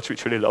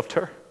truly loved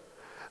her.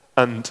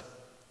 And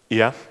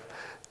yeah,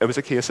 it was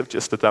a case of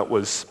just that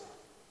was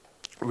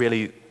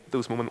really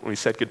those moments when we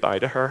said goodbye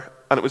to her.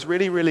 And it was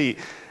really, really,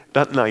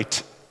 that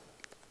night,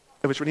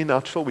 it was really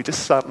natural. We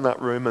just sat in that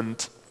room,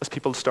 and as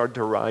people started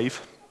to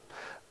arrive,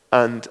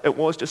 and it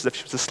was just as if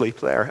she was asleep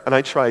there. And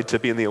I tried to,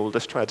 being the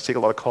oldest, tried to take a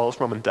lot of calls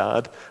from Mum and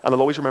Dad. And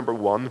I'll always remember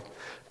one,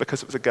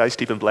 because it was a guy,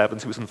 Stephen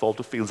Blevins, who was involved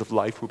with Fields of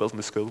Life, who we were building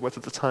the school with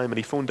at the time. And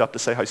he phoned up to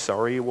say how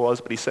sorry he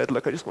was. But he said,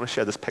 look, I just want to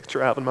share this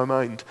picture I have in my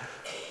mind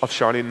of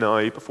Charlene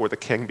now before the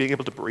King, being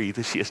able to breathe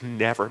as she has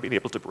never been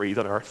able to breathe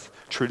on earth,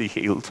 truly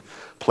healed,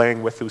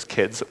 playing with those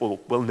kids that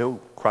will know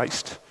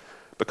Christ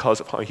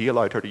because of how he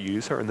allowed her to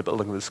use her in the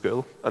building of the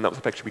school. And that was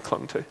the picture we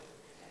clung to.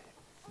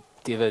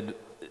 David,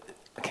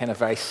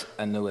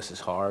 I know this is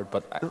hard,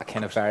 but a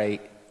kind of very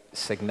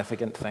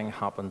significant thing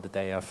happened the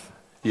day of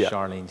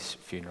Charlene's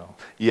funeral.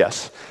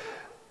 Yes.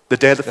 The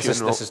day of the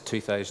funeral. This is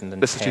 2010.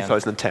 This is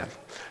 2010.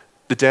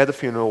 The day of the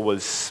funeral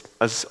was,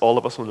 as all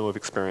of us will know of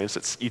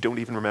experience, you don't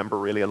even remember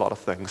really a lot of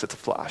things. It's a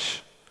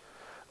flash.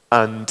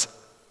 And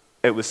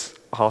it was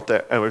a hot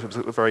day. It was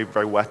a very,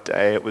 very wet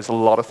day. It was a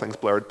lot of things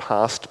blurred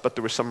past, but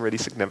there was something really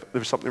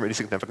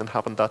significant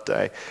happened that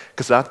day.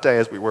 Because that day,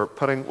 as we were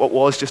putting what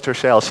was just her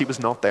shell, she was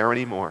not there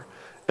anymore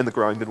in the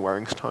ground in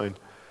Waringstown.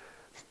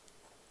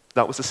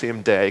 That was the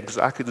same day,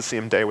 exactly the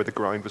same day where the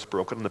ground was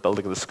broken in the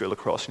building of the school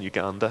across in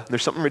Uganda. And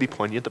there's something really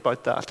poignant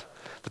about that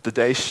the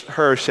day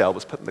her shell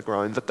was put in the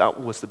ground, that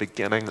was the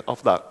beginning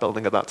of that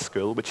building of that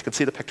school, which you can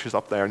see the pictures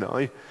up there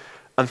now.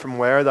 And from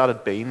where that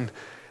had been,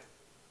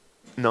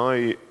 now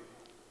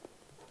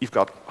you've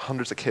got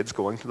hundreds of kids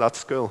going to that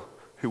school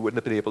who wouldn't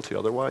have been able to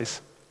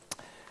otherwise.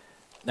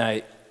 Now,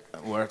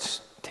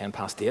 it's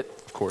 8:10.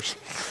 Of course.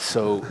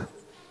 So,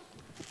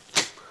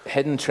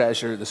 Hidden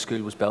Treasure, the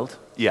school was built?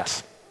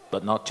 Yes.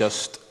 But not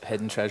just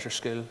Hidden Treasure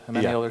School. How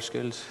many other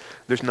schools?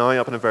 There's now,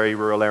 up in a very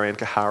rural area in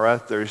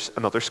Kahara, there's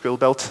another school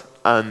built,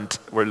 and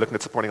we're looking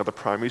at supporting other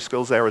primary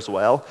schools there as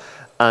well.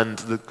 And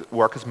the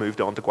work has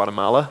moved on to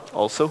Guatemala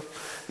also.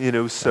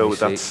 So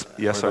that's, sorry,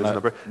 there's a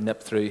number.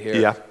 Nip through here.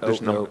 Yeah,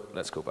 there's no,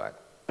 let's go back.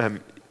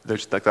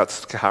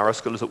 That's Kahara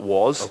School as it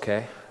was.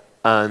 Okay.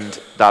 And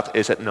that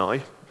is it now.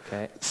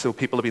 Okay. So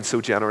people have been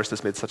so generous,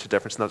 it's made such a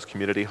difference in that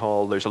community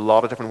hall. There's a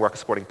lot of different work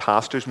supporting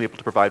pastors, being able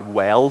to provide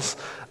wells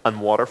and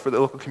water for the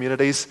local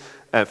communities,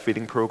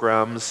 feeding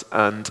programs,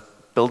 and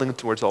building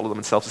towards all of them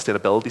in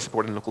self-sustainability,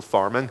 supporting local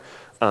farming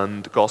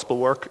and gospel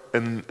work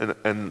in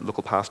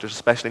local pastors,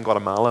 especially in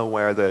Guatemala,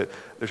 where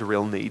there's a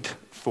real need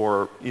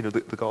for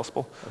the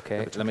gospel.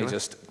 Okay, let me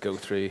just go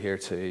through here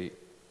to,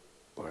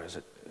 where is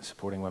it?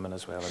 Supporting women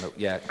as well. I know.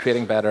 Yeah,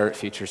 creating better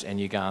futures in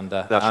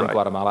Uganda and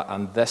Guatemala,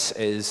 and this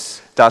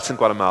is... That's in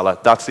Guatemala.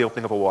 That's the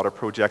opening of a water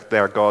project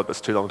there. God, it's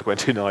too long to go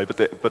into now,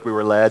 but we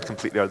were led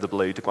completely out of the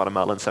blue to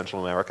Guatemala and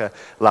Central America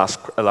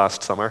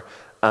last summer,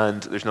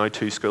 and there's now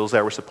 2 schools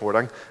there we're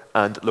supporting,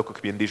 and local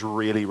communities,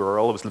 really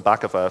rural. I was in the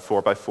back of a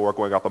 4x4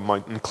 going up a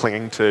mountain,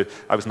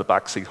 I was in the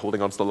back seat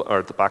holding onto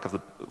the back of the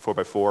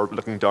 4x4,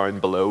 looking down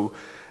below.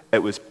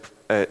 It was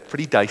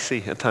pretty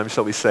dicey at times,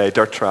 shall we say,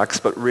 dirt tracks,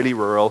 but really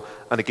rural,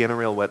 and again a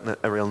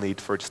real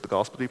need for just the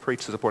gospel to be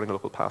preached, so supporting a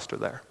local pastor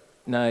there.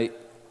 Now,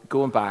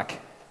 going back,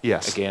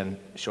 yes, again,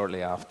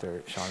 shortly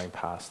after Charlene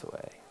passed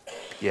away.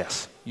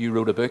 Yes. You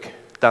wrote a book?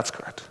 That's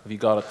correct. Have you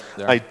got it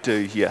there? I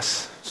do,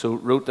 yes. So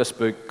wrote this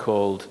book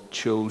called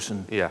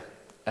Chosen. Yeah.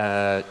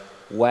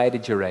 Why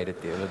did you write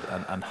it, David,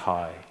 and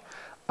how?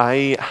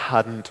 I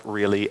hadn't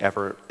really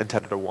ever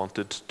intended or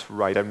wanted to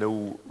write. I'm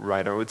no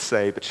writer, I would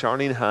say, but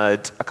Charlene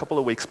had, a couple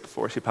of weeks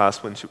before she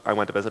passed, when I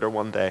went to visit her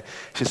one day,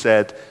 she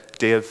said,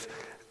 Dave,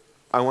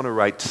 I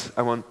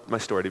want my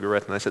story to be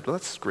written. And I said, well,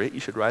 that's great, you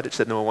should write it. She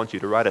said, no, I want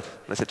you to write it.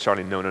 And I said,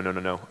 Charlene,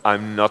 no,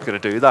 I'm not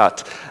going to do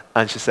that.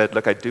 And she said,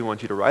 look, I do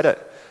want you to write it.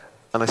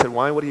 And I said,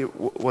 why? What do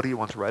you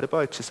want to write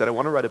about? She said, I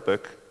want to write a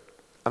book,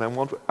 and I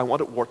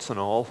want it warts and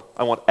all.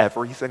 I want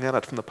everything in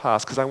it from the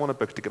past, because I want a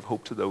book to give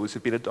hope to those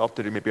who've been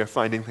adopted, who maybe are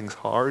finding things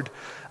hard,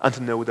 and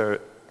to know the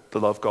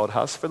love God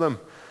has for them.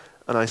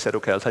 And I said,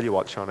 okay, I'll tell you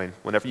what, Charlene,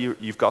 whenever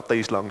you've got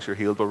these lungs, you're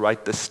healed, we'll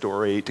write this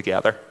story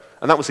together.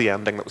 And that was the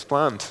ending that was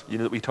planned,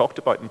 that we talked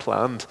about and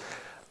planned.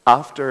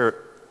 After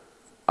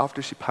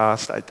she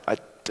passed, I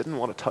didn't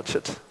want to touch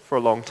it for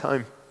a long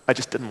time. I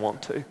just didn't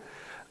want to.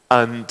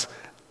 And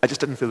I just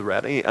didn't feel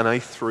ready, and I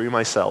threw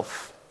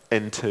myself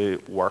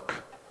into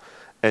work,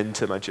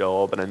 into my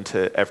job, and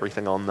into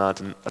everything on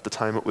that. And at the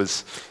time it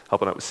was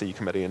helping out with CU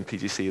Committee and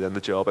PGC, then the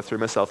job. I threw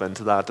myself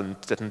into that and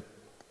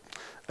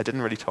I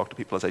didn't really talk to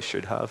people as I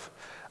should have.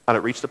 And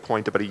it reached a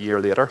point about a year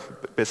later,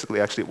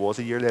 basically actually it was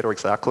a year later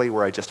exactly,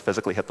 where I just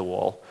physically hit the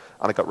wall,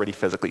 and I got really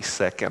physically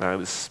sick, and I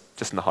was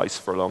just in the house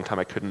for a long time.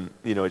 I couldn't,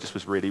 I just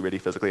was really, really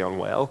physically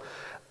unwell.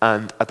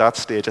 And at that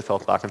stage I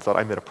thought back and thought,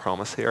 I made a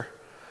promise here.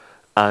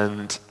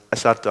 And I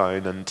sat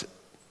down and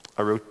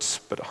I wrote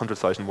about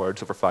 100,000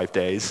 words over 5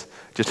 days,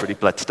 just really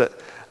blitzed it.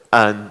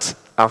 And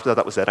after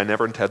that was it. I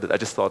never intended, I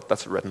just thought,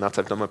 that's written, I've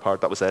done my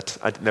part, that was it.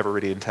 I never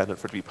really intended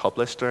for it to be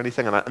published or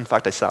anything. And in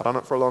fact, I sat on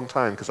it for a long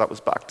time, because that was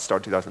back to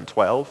start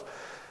 2012.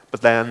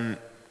 But then,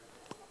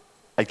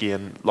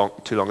 again,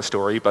 too long a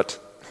story, but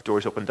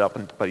doors opened up,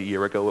 and about a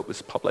year ago it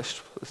was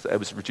published. It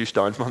was reduced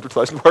down from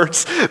 100,000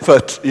 words,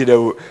 but,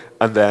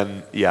 and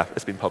then, yeah,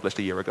 it's been published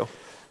a year ago.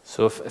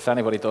 So if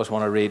anybody does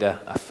want to read a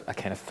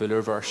kind of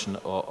fuller version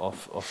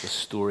of the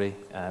story,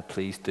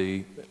 please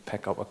do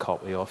pick up a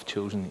copy of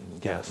Chosen. You can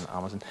get it on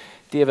Amazon.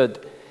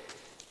 David,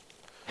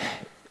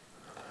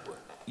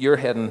 you're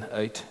heading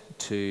out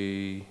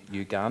to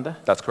Uganda.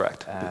 That's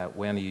correct.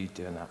 When are you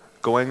doing that?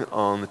 Going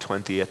on the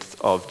 28th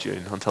of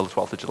June until the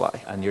 12th of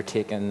July. And you're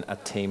taking a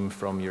team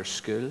from your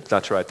school?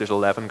 That's right. There's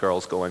 11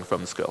 girls going from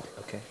the school.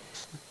 Okay.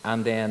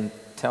 And then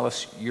tell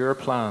us your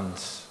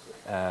plans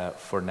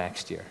for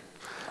next year.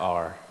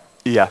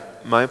 Yeah,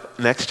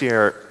 next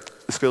year,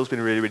 the school's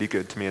been really, really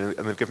good to me, and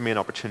they've given me an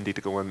opportunity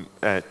to go on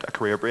a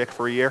career break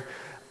for a year,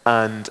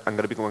 and I'm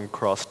going to be going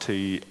across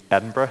to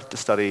Edinburgh to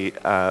study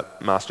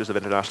Masters of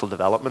International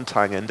Development,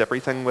 tying into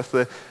everything with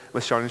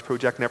Charlene's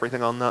project and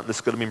everything on that. And the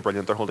school have been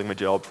brilliant. They're holding my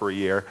job for a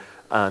year,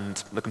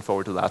 and looking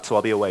forward to that. So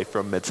I'll be away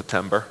from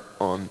mid-September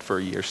on for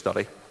a year's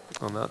study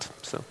on that.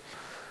 So,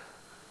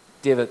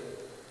 David,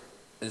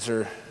 is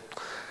there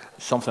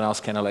something else,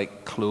 kind of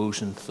like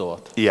closing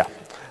thought? Yeah.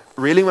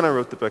 Really, when I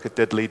wrote the book, it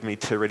did lead me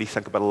to really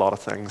think about a lot of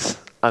things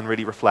and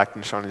really reflect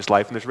on Charlene's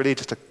life. And there's really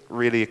just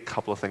a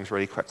couple of things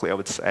really quickly I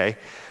would say.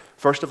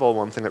 First of all,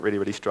 one thing that really,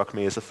 really struck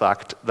me is the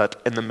fact that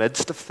in the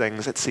midst of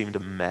things, it seemed a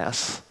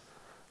mess.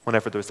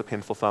 Whenever there was the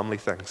painful family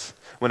things,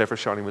 whenever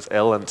Charlene was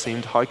ill, and it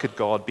seemed, how could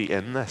God be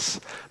in this?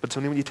 But it's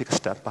only when you take a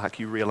step back,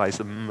 you realize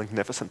the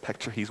magnificent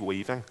picture he's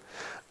weaving.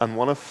 And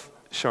one of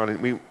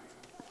Charlene,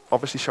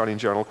 obviously Charlene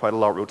journaled quite a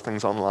lot, wrote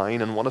things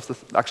online, and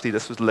actually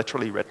this was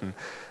literally written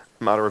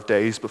a matter of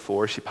days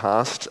before she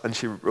passed, and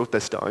she wrote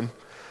this down, and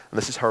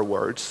this is her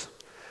words.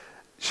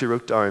 She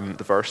wrote down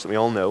the verse that we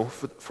all know,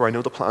 for I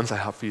know the plans I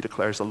have for you,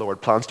 declares the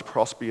Lord, plans to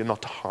prosper you and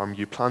not to harm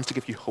you, plans to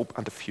give you hope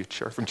and a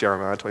future, from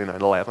Jeremiah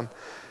 29:11.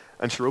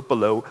 And she wrote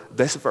below,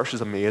 this verse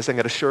is amazing.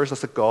 It assures us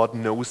that God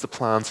knows the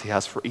plans he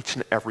has for each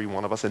and every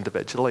one of us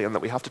individually, and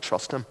that we have to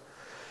trust him.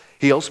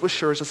 He also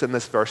assures us in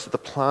this verse that the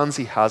plans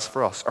he has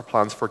for us are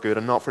plans for good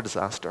and not for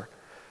disaster.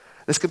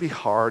 This can be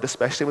hard,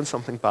 especially when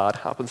something bad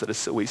happens. It is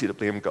so easy to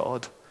blame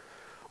God.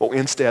 What we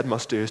instead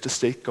must do is to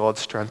seek God's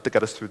strength to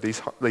get us through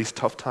these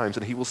tough times,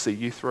 and he will see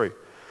you through.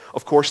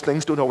 Of course,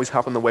 things don't always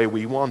happen the way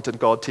we want, and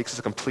God takes us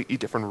a completely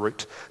different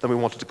route than we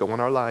wanted to go in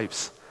our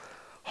lives.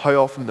 How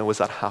often, though, has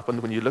that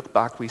happened? When you look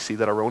back, we see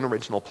that our own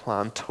original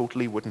plan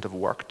totally wouldn't have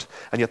worked,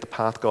 and yet the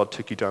path God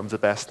took you down was the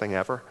best thing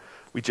ever.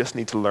 We just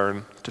need to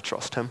learn to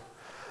trust him.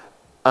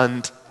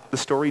 And the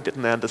story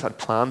didn't end as I'd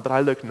planned, but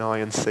I look now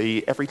and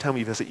see every time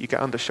we visit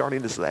Uganda,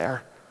 Charlene is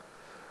there.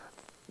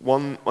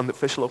 On the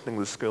official opening of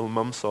the school,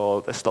 Mum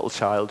saw this little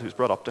child who's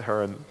brought up to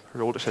her, and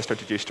her older sister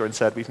introduced her and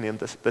said, we've named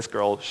this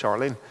girl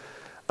Charlene.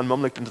 And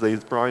Mum looked into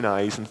these brown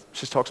eyes, and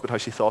she talks about how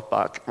she thought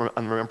back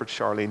and remembered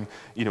Charlene,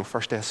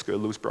 first day of school,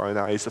 those brown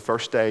eyes, the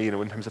first day,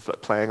 in terms of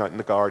playing out in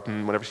the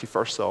garden, whenever she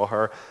first saw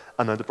her,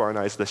 and now the brown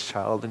eyes of this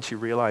child, and she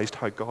realized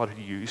how God had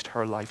used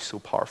her life so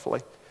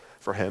powerfully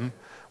for him,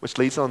 which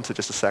leads on to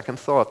just a second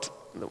thought,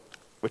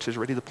 which is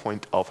really the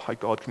point of how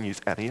God can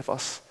use any of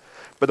us.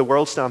 By the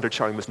world standard,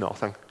 Charlene was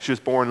nothing. She was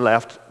born,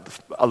 left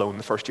alone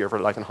the first year of her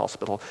life in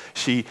hospital.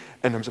 She,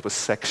 in terms of was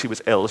sick, she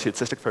was ill. She had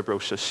cystic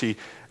fibrosis.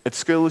 At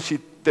school, she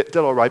did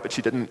all right, but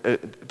she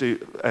didn't do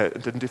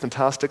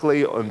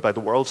fantastically by the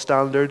world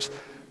standards.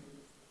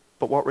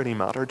 But what really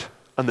mattered?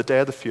 On the day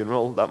of the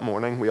funeral that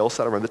morning, we all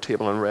sat around the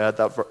table and read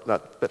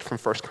that bit from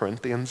 1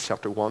 Corinthians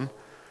chapter 1.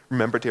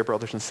 Remember, dear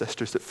brothers and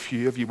sisters, that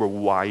few of you were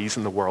wise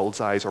in the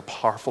world's eyes or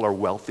powerful or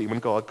wealthy when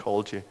God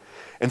called you.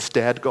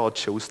 Instead, God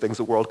chose things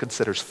the world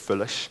considers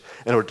foolish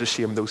in order to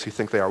shame those who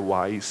think they are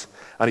wise.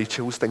 And he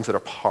chose things that are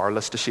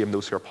powerless to shame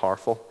those who are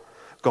powerful.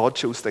 God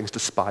chose things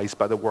despised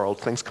by the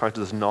world, things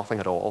counted as nothing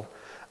at all,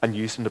 and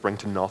used them to bring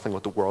to nothing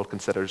what the world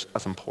considers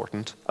as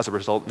important. As a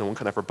result, no one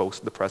can ever boast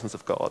in the presence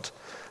of God.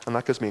 And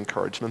that gives me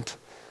encouragement,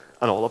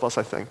 and all of us,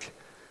 I think,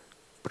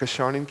 because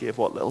Charlene gave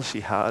what little she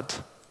had,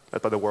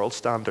 by the world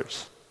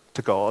standards,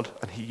 to God,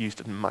 and he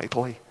used it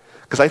mightily.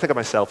 Because I think of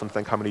myself and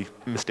think how many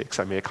mistakes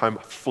I make, how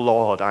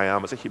flawed I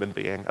am as a human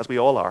being, as we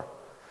all are.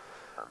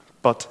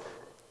 But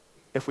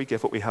if we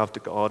give what we have to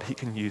God, he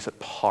can use it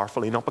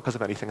powerfully, not because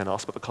of anything in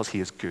us, but because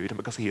he is good and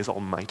because he is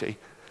almighty.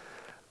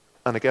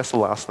 And I guess the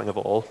last thing of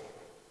all,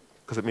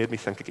 because it made me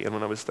think again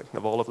when I was thinking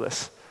of all of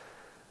this,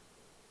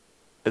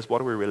 is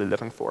what are we really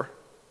living for?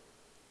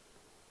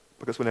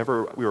 Because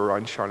whenever we were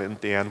around Charlene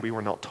at the end, we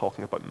were not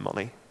talking about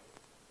money.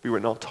 We were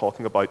not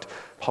talking about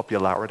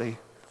popularity.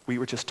 We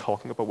were just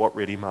talking about what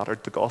really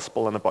mattered, the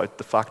gospel, and about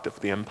the fact of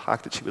the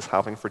impact that she was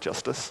having for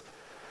justice.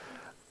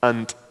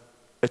 And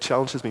it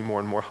challenges me more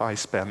and more how I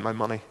spend my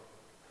money.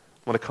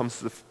 When it comes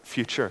to the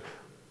future,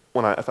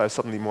 if I have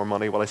suddenly more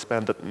money, will I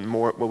spend it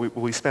more? Will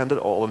we spend it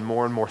all on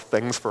more and more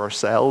things for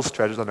ourselves,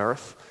 treasures on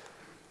earth?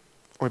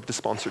 Or maybe to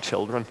sponsor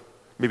children,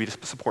 maybe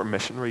to support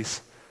missionaries?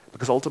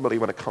 Because ultimately,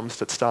 when it comes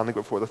to standing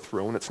before the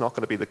throne, it's not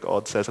going to be that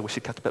God says, I wish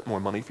you'd kept a bit more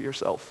money for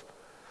yourself.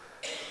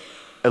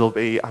 It'll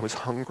be, I was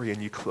hungry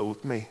and you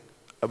clothed me.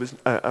 I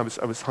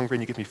was hungry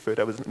and you gave me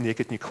food. I was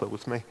naked and you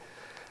clothed me.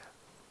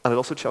 And it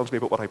also challenged me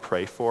about what I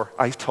pray for.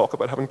 I talk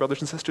about having brothers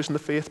and sisters in the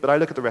faith, but I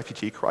look at the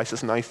refugee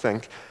crisis and I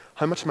think,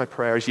 how much of my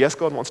prayers, yes,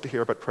 God wants to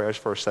hear about prayers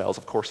for ourselves,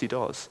 of course he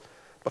does,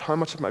 but how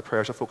much of my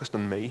prayers are focused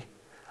on me?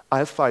 I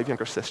have 5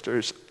 younger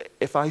sisters.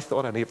 If I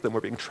thought any of them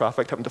were being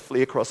trafficked, having to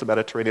flee across the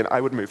Mediterranean,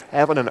 I would move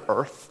heaven and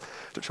earth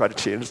to try to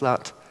change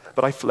that.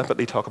 But I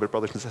flippantly talk about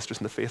brothers and sisters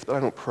in the faith, but I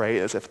don't pray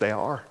as if they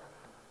are.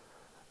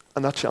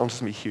 And that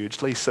challenges me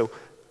hugely. So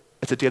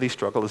it's a daily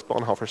struggle, as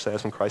Bonhoeffer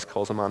says, when Christ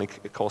calls a man,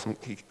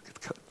 he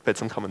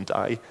bids him come and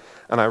die.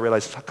 And I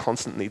realize it's a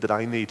constant need that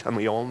I need, and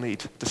we all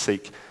need to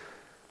seek,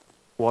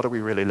 what are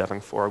we really living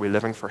for? Are we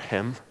living for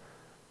him?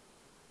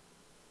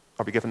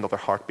 Are we given another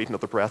heartbeat,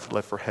 another breath to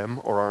live for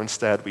him? Or are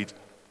instead we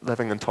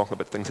living and talking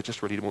about things that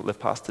just really won't live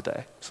past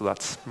today? So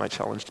that's my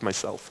challenge to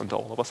myself and to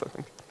all of us, I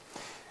think.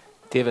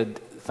 David,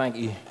 thank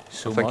you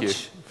so Thank much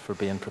you. for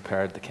being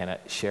prepared to kind of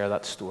share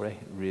that story.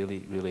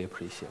 Really, really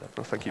appreciate it.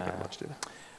 Well, thank you very much, David.